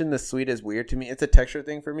crunch and the sweet is weird to me. It's a texture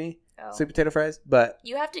thing for me. Oh. Sweet potato fries, but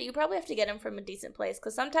you probably have to get them from a decent place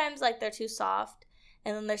because sometimes like they're too soft,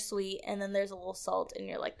 and then they're sweet, and then there's a little salt, and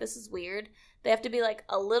you're like, this is weird. They have to be like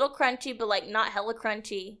a little crunchy, but like not hella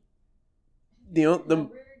crunchy. We were going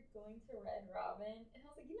to Red Robin, and I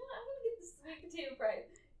was like, you know what? I'm going to get the sweet potato fries.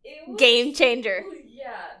 It was game changer.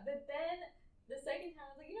 Yeah, but then the second time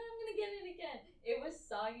I was like, you know what? I'm going to get it again. It was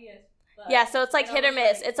soggy as fuck. Yeah, so it's like And hit I or was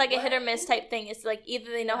miss. like, It's like a hit or what? miss type thing. It's like either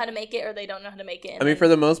they know how to make it or they don't know how to make it. I mean, for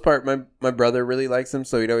the most part, my brother really likes them,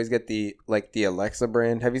 so he'd always get the Alexa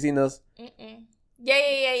brand. Have you seen those?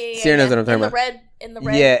 Yeah. Sierra knows what I'm talking about. In the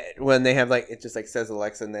red. Yeah, when they have like it just like says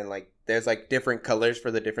Alexa, and then like there's like different colors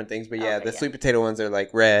for the different things. But yeah, Okay, the yeah. sweet potato ones are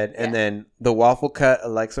like red, and then the waffle cut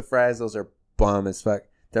Alexa fries, those are bomb as fuck.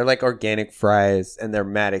 They're like organic fries, and they're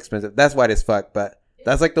mad expensive. That's white as fuck, but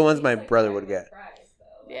that's like the ones my brother would get.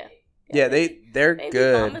 Yeah. Yeah, they're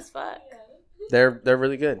good. Bomb as fuck. They're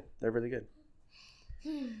really good. They're really good.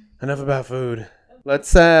 Enough about food.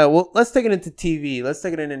 Let's take it into TV. Let's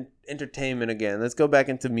take it in entertainment again. Let's go back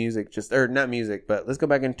into music, not music, but let's go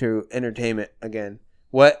back into entertainment again.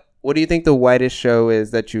 What do you think the whitest show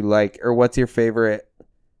is that you like, or what's your favorite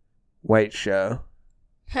white show?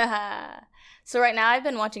 So right now I've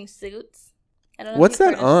been watching Suits. I don't know. What's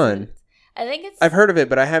that on? Suits. I think I've heard of it,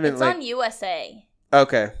 but I haven't. It's on USA.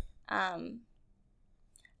 Okay. I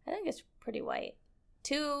think it's pretty white.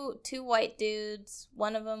 Two white dudes.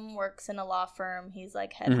 One of them works in a law firm. He's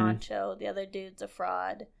like head honcho. The other dude's a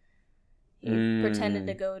fraud. He pretended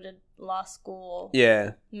to go to law school.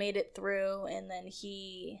 Yeah. Made it through, and then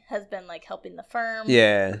he has been like helping the firm.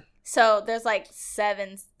 Yeah. So there's like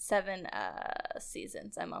seven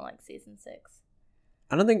seasons. I'm on like season 6.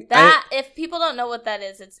 I don't think that if people don't know what that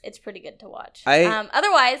is, it's pretty good to watch.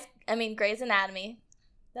 Otherwise, I mean, Grey's Anatomy.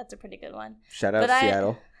 That's a pretty good one. Shout out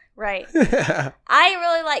Seattle. Right. I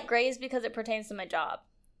really like Grey's because it pertains to my job.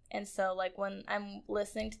 And so, like, when I'm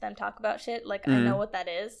listening to them talk about shit, like, I know what that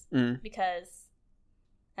is because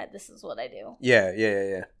this is what I do. Yeah.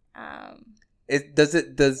 Does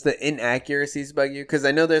the inaccuracies bug you? Because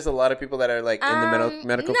I know there's a lot of people that are, like, in the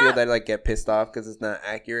medical field that, like, get pissed off because it's not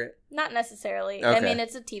accurate. Not necessarily. Okay. I mean,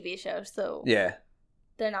 it's a TV show, so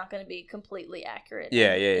they're not going to be completely accurate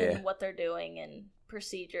in what they're doing and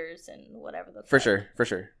procedures and whatever the For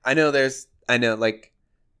sure. I know, like,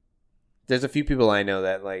 there's a few people I know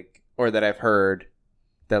that, like, or that I've heard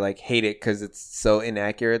that, like, hate it because it's so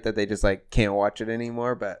inaccurate that they just, like, can't watch it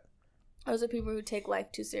anymore, but... Those are people who take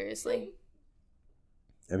life too seriously.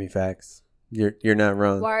 I mean, facts. You're not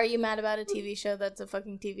wrong. Why are you mad about a TV show that's a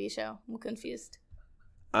fucking TV show? I'm confused.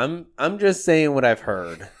 I'm just saying what I've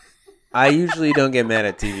heard. I usually don't get mad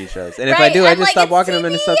at TV shows. And if I do, I just stop watching them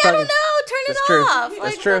and stop talking. I don't know. Turn it off.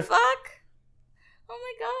 That's true. The fuck? Oh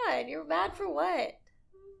my God. You're mad for what?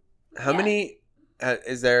 How many...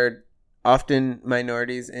 is there often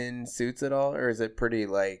minorities in Suits at all? Or is it pretty,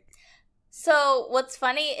 like... So, what's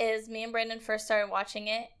funny is me and Brandon first started watching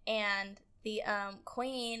it, and the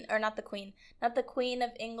queen, or not the queen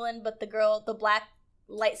of England, but the black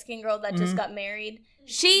light-skinned girl that just got married,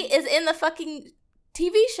 she is in the fucking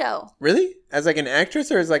TV show. Really? As like an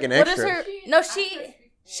actress or as like an extra? What is her... No,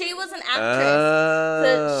 she was an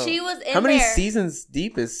actress. So she was in there. How many seasons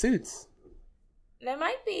deep is Suits? There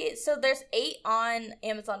might be. So there's 8 on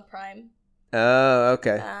Amazon Prime. Oh,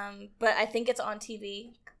 okay. But I think it's on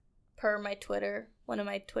TV. Per my Twitter, one of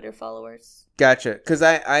my Twitter followers. Gotcha. Because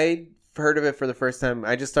I heard of it for the first time.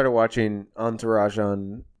 I just started watching Entourage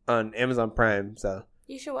on Amazon Prime. So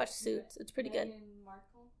you should watch Suits. It's pretty good.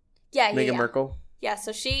 Meghan Markle. Yeah.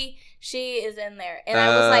 So she is in there, and I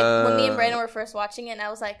was like, when me and Brandon were first watching it, and I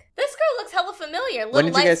was like, this girl looks hella familiar. When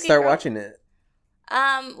did you guys start watching it?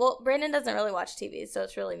 Well, Brandon doesn't really watch TV, so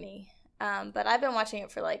it's really me. But I've been watching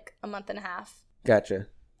it for like a month and a half. Gotcha.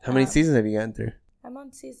 How many seasons have you gotten through? I'm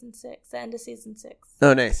on season 6, the end of season 6.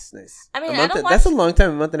 Oh, nice. I mean, that's a long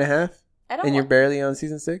time, a month and a half. And you're barely on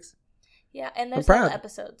season 6? Yeah, and there's a lot of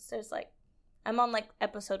episodes. There's like, I'm on like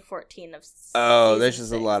episode 14 of there's just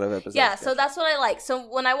 6. A lot of episodes. Yeah, so that's what I like. So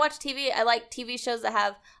when I watch TV, I like TV shows that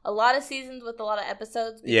have a lot of seasons with a lot of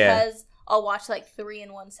episodes because I'll watch like 3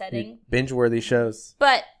 in one setting. Binge-worthy shows.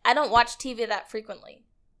 But I don't watch TV that frequently.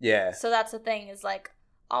 Yeah. So that's the thing is like,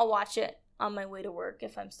 I'll watch it on my way to work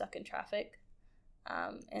if I'm stuck in traffic.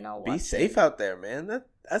 And I'll be safe out there, man.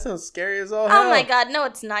 That sounds scary as all hell. Oh my God, no,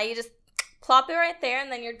 it's not. You just plop it right there, and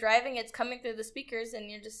then you're driving. It's coming through the speakers, and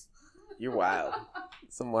you're wild.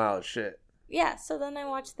 Some wild shit. Yeah. So then I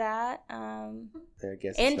watch that. I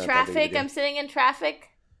guess in traffic, I'm sitting in traffic.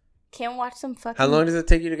 Can't watch some fucking. How long does it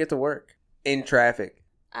take you to get to work in traffic?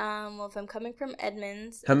 Well, if I'm coming from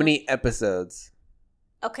Edmonds. How many episodes?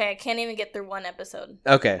 Okay, I can't even get through one episode.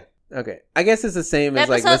 Okay. I guess it's the same as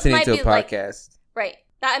like listening to a podcast. Right.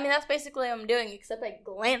 That's basically what I'm doing, except I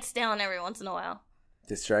glance down every once in a while.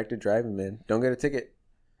 Distracted driving, man. Don't get a ticket.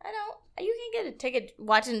 I don't. You can get a ticket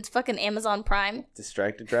watching fucking Amazon Prime.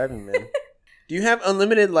 Distracted driving, man. Do you have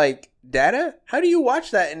unlimited, like, data? How do you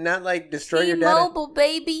watch that and not, like, destroy your data? T-Mobile,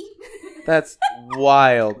 baby. That's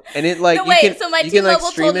wild. And it, like, no, wait, you can like,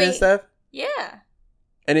 stream it and stuff? Yeah.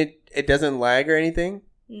 And it doesn't lag or anything?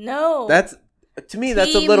 No. That's, to me,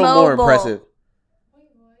 that's a little more impressive.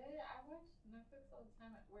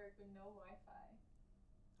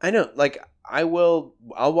 I know, like, I'll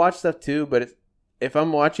watch stuff too, but if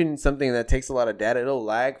I'm watching something that takes a lot of data, it'll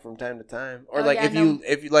lag from time to time. Or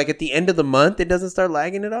if you like at the end of the month, it doesn't start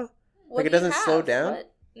lagging at all. What like it doesn't slow down.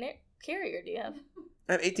 What carrier do you have?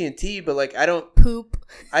 I have AT&T, but like I don't poop.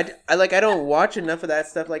 I don't watch enough of that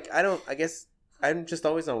stuff. Like I guess I'm just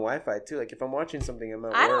always on Wi-Fi too. Like if I'm watching something, I'm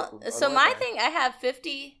at work. So my thing, I have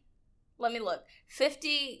 50 Let me look.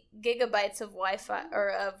 50 gigabytes of Wi-Fi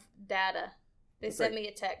or of data. They sent me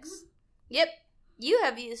a text. Yep. You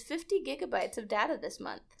have used 50 gigabytes of data this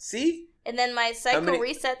month. See? And then my cycle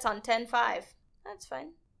resets on 10.5. That's fine.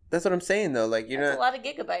 That's what I'm saying, though. Like, That's a lot of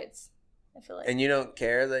gigabytes, I feel like. And you don't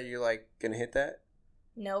care that you're, like, going to hit that?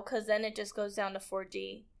 No, because then it just goes down to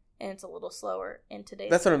 4G, and it's a little slower in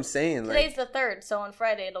today's... That's what I'm saying. Today's the 3rd, so on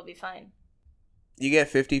Friday it'll be fine. You get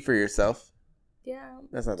 50 for yourself? Yeah.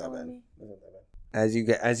 That's not that bad.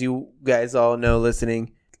 As you guys all know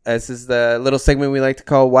listening, this is the little segment we like to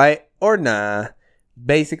call White or Nah.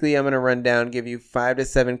 Basically, I'm going to run down, give you 5 to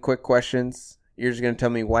 7 quick questions. You're just going to tell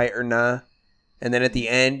me white or nah. And then at the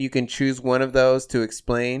end, you can choose one of those to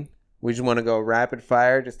explain. We just want to go rapid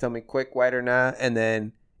fire. Just tell me quick, white or nah. And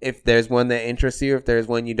then if there's one that interests you, if there's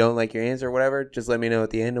one you don't like your answer or whatever, just let me know at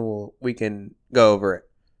the end and we can go over it.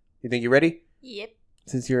 You think you're ready? Yep.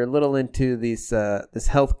 Since you're a little into this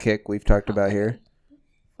health kick we've talked about here.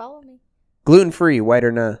 Follow me. Gluten-free, white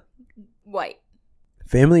or nah? White.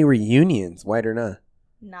 Family reunions, white or nah?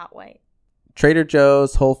 Not white. Trader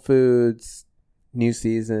Joe's, Whole Foods, New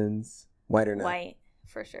Seasons, white or nah? White,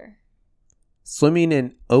 for sure. Swimming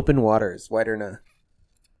in open waters, white or nah?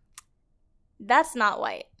 That's not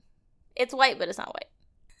white. It's white, but it's not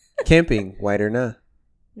white. Camping, white or nah?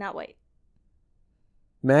 Not white.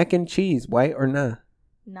 Mac and cheese, white or nah?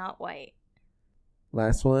 Not white.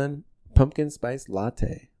 Last one, pumpkin spice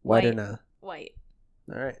latte, white or nah? White.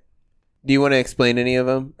 All right. Do you want to explain any of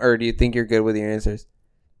them, or do you think you're good with your answers?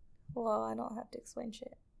 Well, I don't have to explain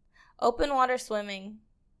shit. Open water swimming.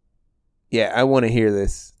 Yeah, I want to hear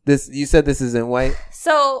this. You said this isn't white?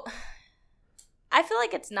 So, I feel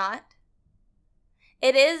like it's not.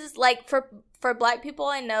 It is, like, for black people,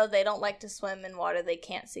 I know they don't like to swim in water they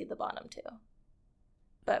can't see the bottom to.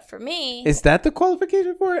 But for me... Is that the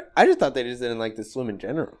qualification for it? I just thought they just didn't like to swim in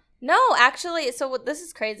general. No, actually, so this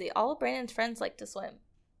is crazy. All of Brandon's friends like to swim.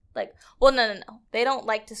 Like, well, no. They don't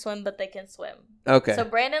like to swim, but they can swim. Okay. So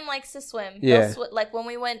Brandon likes to swim. Yeah. Like when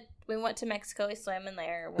we went to Mexico, he swam in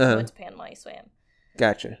there. When we went to Panama, he swam.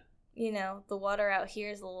 Gotcha. You know, the water out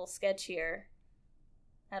here is a little sketchier.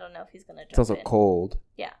 I don't know if he's gonna jump in. It's also cold.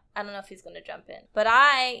 Yeah, I don't know if he's gonna jump in. But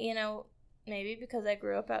maybe because I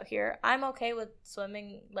grew up out here, I'm okay with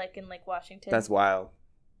swimming like in Lake Washington. That's wild.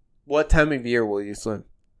 What time of year will you swim?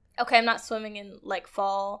 Okay, I'm not swimming in like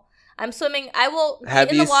fall. I'm swimming. I will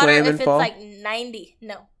get in the water if it's fall? like 90.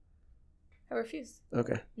 No, I refuse.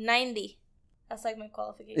 Okay. 90. That's like my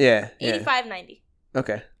qualification. Yeah. 85, 90.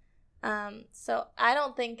 Okay. So I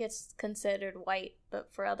don't think it's considered white,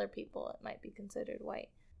 but for other people it might be considered white.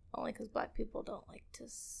 Only because black people don't like to.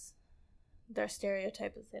 Their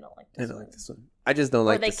stereotype is they don't like to swim. They don't like to swim. I just don't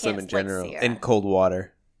like to swim in general. Like in cold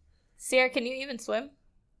water. Sierra, can you even swim?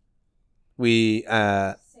 We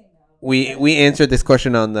answered this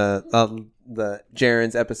question on the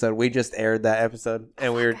Jaren's episode. We just aired that episode,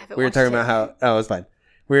 and we were talking about how it was fine.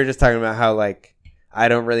 We were just talking about how like I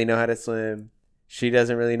don't really know how to swim. She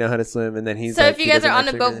doesn't really know how to swim, and then he's so like, if you guys are on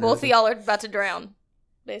a boat, both of y'all are about to drown,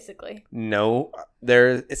 basically. No,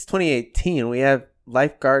 it's 2018. We have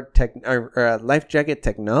life jacket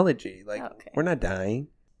technology. Like we're not dying,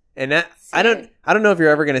 and that I don't know if you're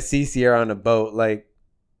ever gonna see Sierra on a boat. Like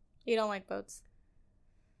you don't like boats.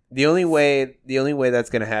 The only way that's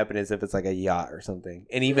gonna happen is if it's like a yacht or something,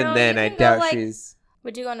 and even then, I doubt she's.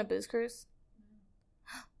 Would you go on a booze cruise?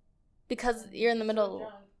 Because you're in the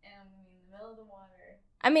middle. Of the water.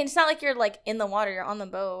 I mean, it's not like you're like in the water. You're on the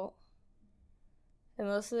boat. And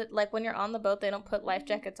most of it, like when you're on the boat, they don't put life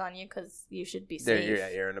jackets on you because you should be safe.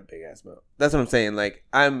 You're in a big ass boat. That's what I'm saying. Like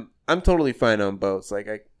I'm totally fine on boats.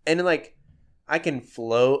 Like I can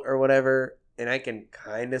float or whatever, and I can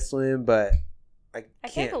kind of swim, but. I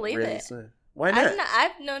can't believe really it. Swim. Why not?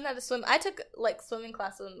 I've known how to swim. I took like swimming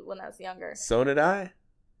classes when I was younger. So did I.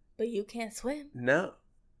 But you can't swim. No.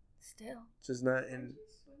 Still. Just not in.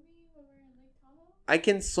 I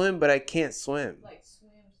can swim, but I can't swim. Like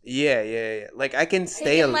swim. Yeah. Like I can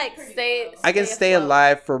stay. I can stay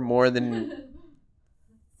alive for more than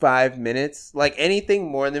 5 minutes. Like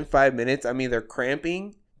anything more than 5 minutes, I'm either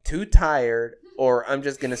cramping, too tired, or I'm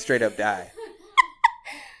just gonna straight up die.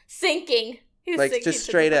 Sinking. Like just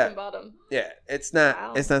straight up. Bottom. Yeah, it's not.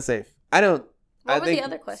 Wow. It's not safe. I don't. What were the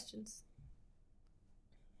other questions?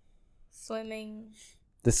 Swimming.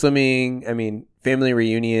 The swimming. I mean, family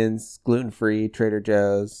reunions, gluten-free, Trader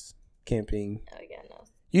Joe's, camping. Oh yeah, no.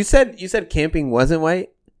 You said camping wasn't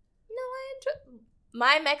white. No,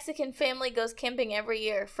 My Mexican family goes camping every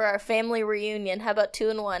year for our family reunion. How about 2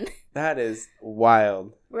 in 1? That is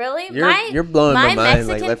wild. Really? You're blowing my mind. My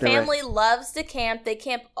Mexican left family loves to camp. They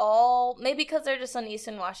camp maybe because they're just on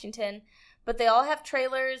Eastern Washington, but they all have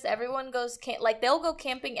trailers. Everyone goes they'll go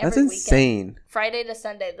camping every weekend. That's insane. Friday to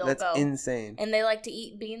Sunday they'll go. That's insane. And they like to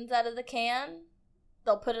eat beans out of the can.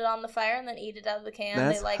 They'll put it on the fire and then eat it out of the can.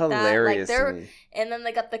 That's they like hilarious that. to me. And then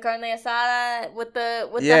they got the carne asada with the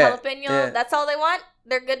jalapeno. Yeah. That's all they want.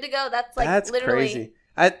 They're good to go. That's literally crazy.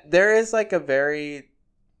 There is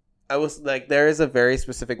a very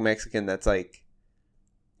specific Mexican that's like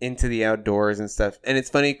into the outdoors and stuff. And it's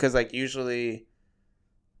funny because like usually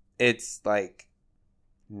it's like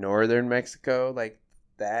northern Mexico, like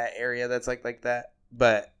that area that's like that.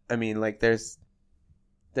 But I mean, like there's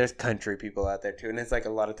country people out there too, and it's like a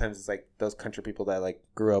lot of times it's like those country people that like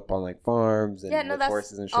grew up on like farms and with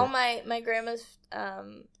horses and shit. All my grandma's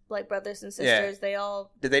like brothers and sisters. They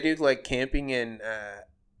all did they do like camping in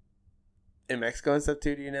Mexico and stuff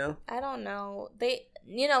too? Do you know? I don't know. They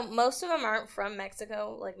most of them aren't from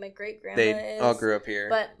Mexico. Like my great grandma they all grew up here,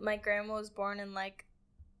 but my grandma was born in like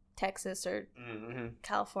Texas or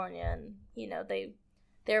California, and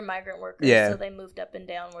they're migrant workers, so they moved up and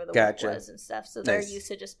down where the work was and stuff. So they're used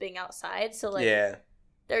to just being outside. So like, they're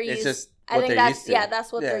used. It's just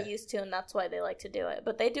that's what they're used to, and that's why they like to do it.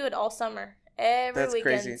 But they do it all summer, every weekend.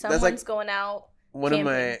 Crazy. Someone's going out. One camping.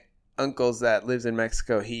 of my uncles that lives in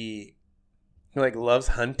Mexico, he like loves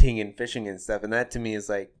hunting and fishing and stuff, and that to me is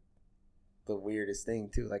like the weirdest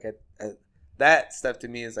thing too. Like that stuff to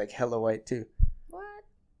me is like hella white too. What?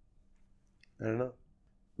 I don't know.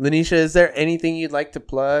 Lanisha, is there anything you'd like to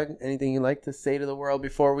plug? Anything you'd like to say to the world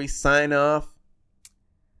before we sign off?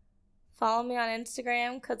 Follow me on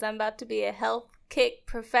Instagram because I'm about to be a health kick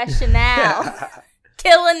professional.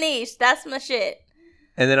 Kill a niche. That's my shit.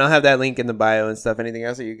 And then I'll have that link in the bio and stuff. Anything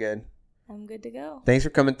else? Are you good? I'm good to go. Thanks for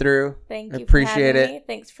coming through. Thank you. Appreciate for having it. Me.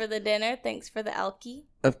 Thanks for the dinner. Thanks for the alky.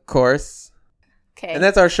 Of course. Okay. And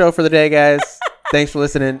that's our show for the day, guys. Thanks for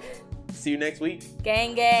listeing. See you next week.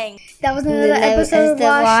 Gang, gang. That was another episode of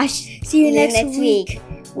Wash. See you next week.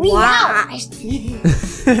 We washed. I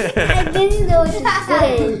didn't know what to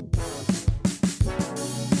say.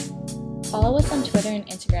 Follow us on Twitter and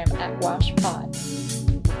Instagram at WashPod.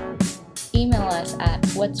 Email us at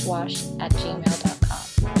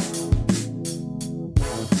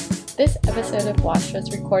whatswashed@gmail.com. This episode of Wash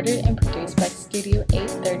was recorded and produced by Studio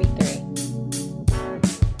 833.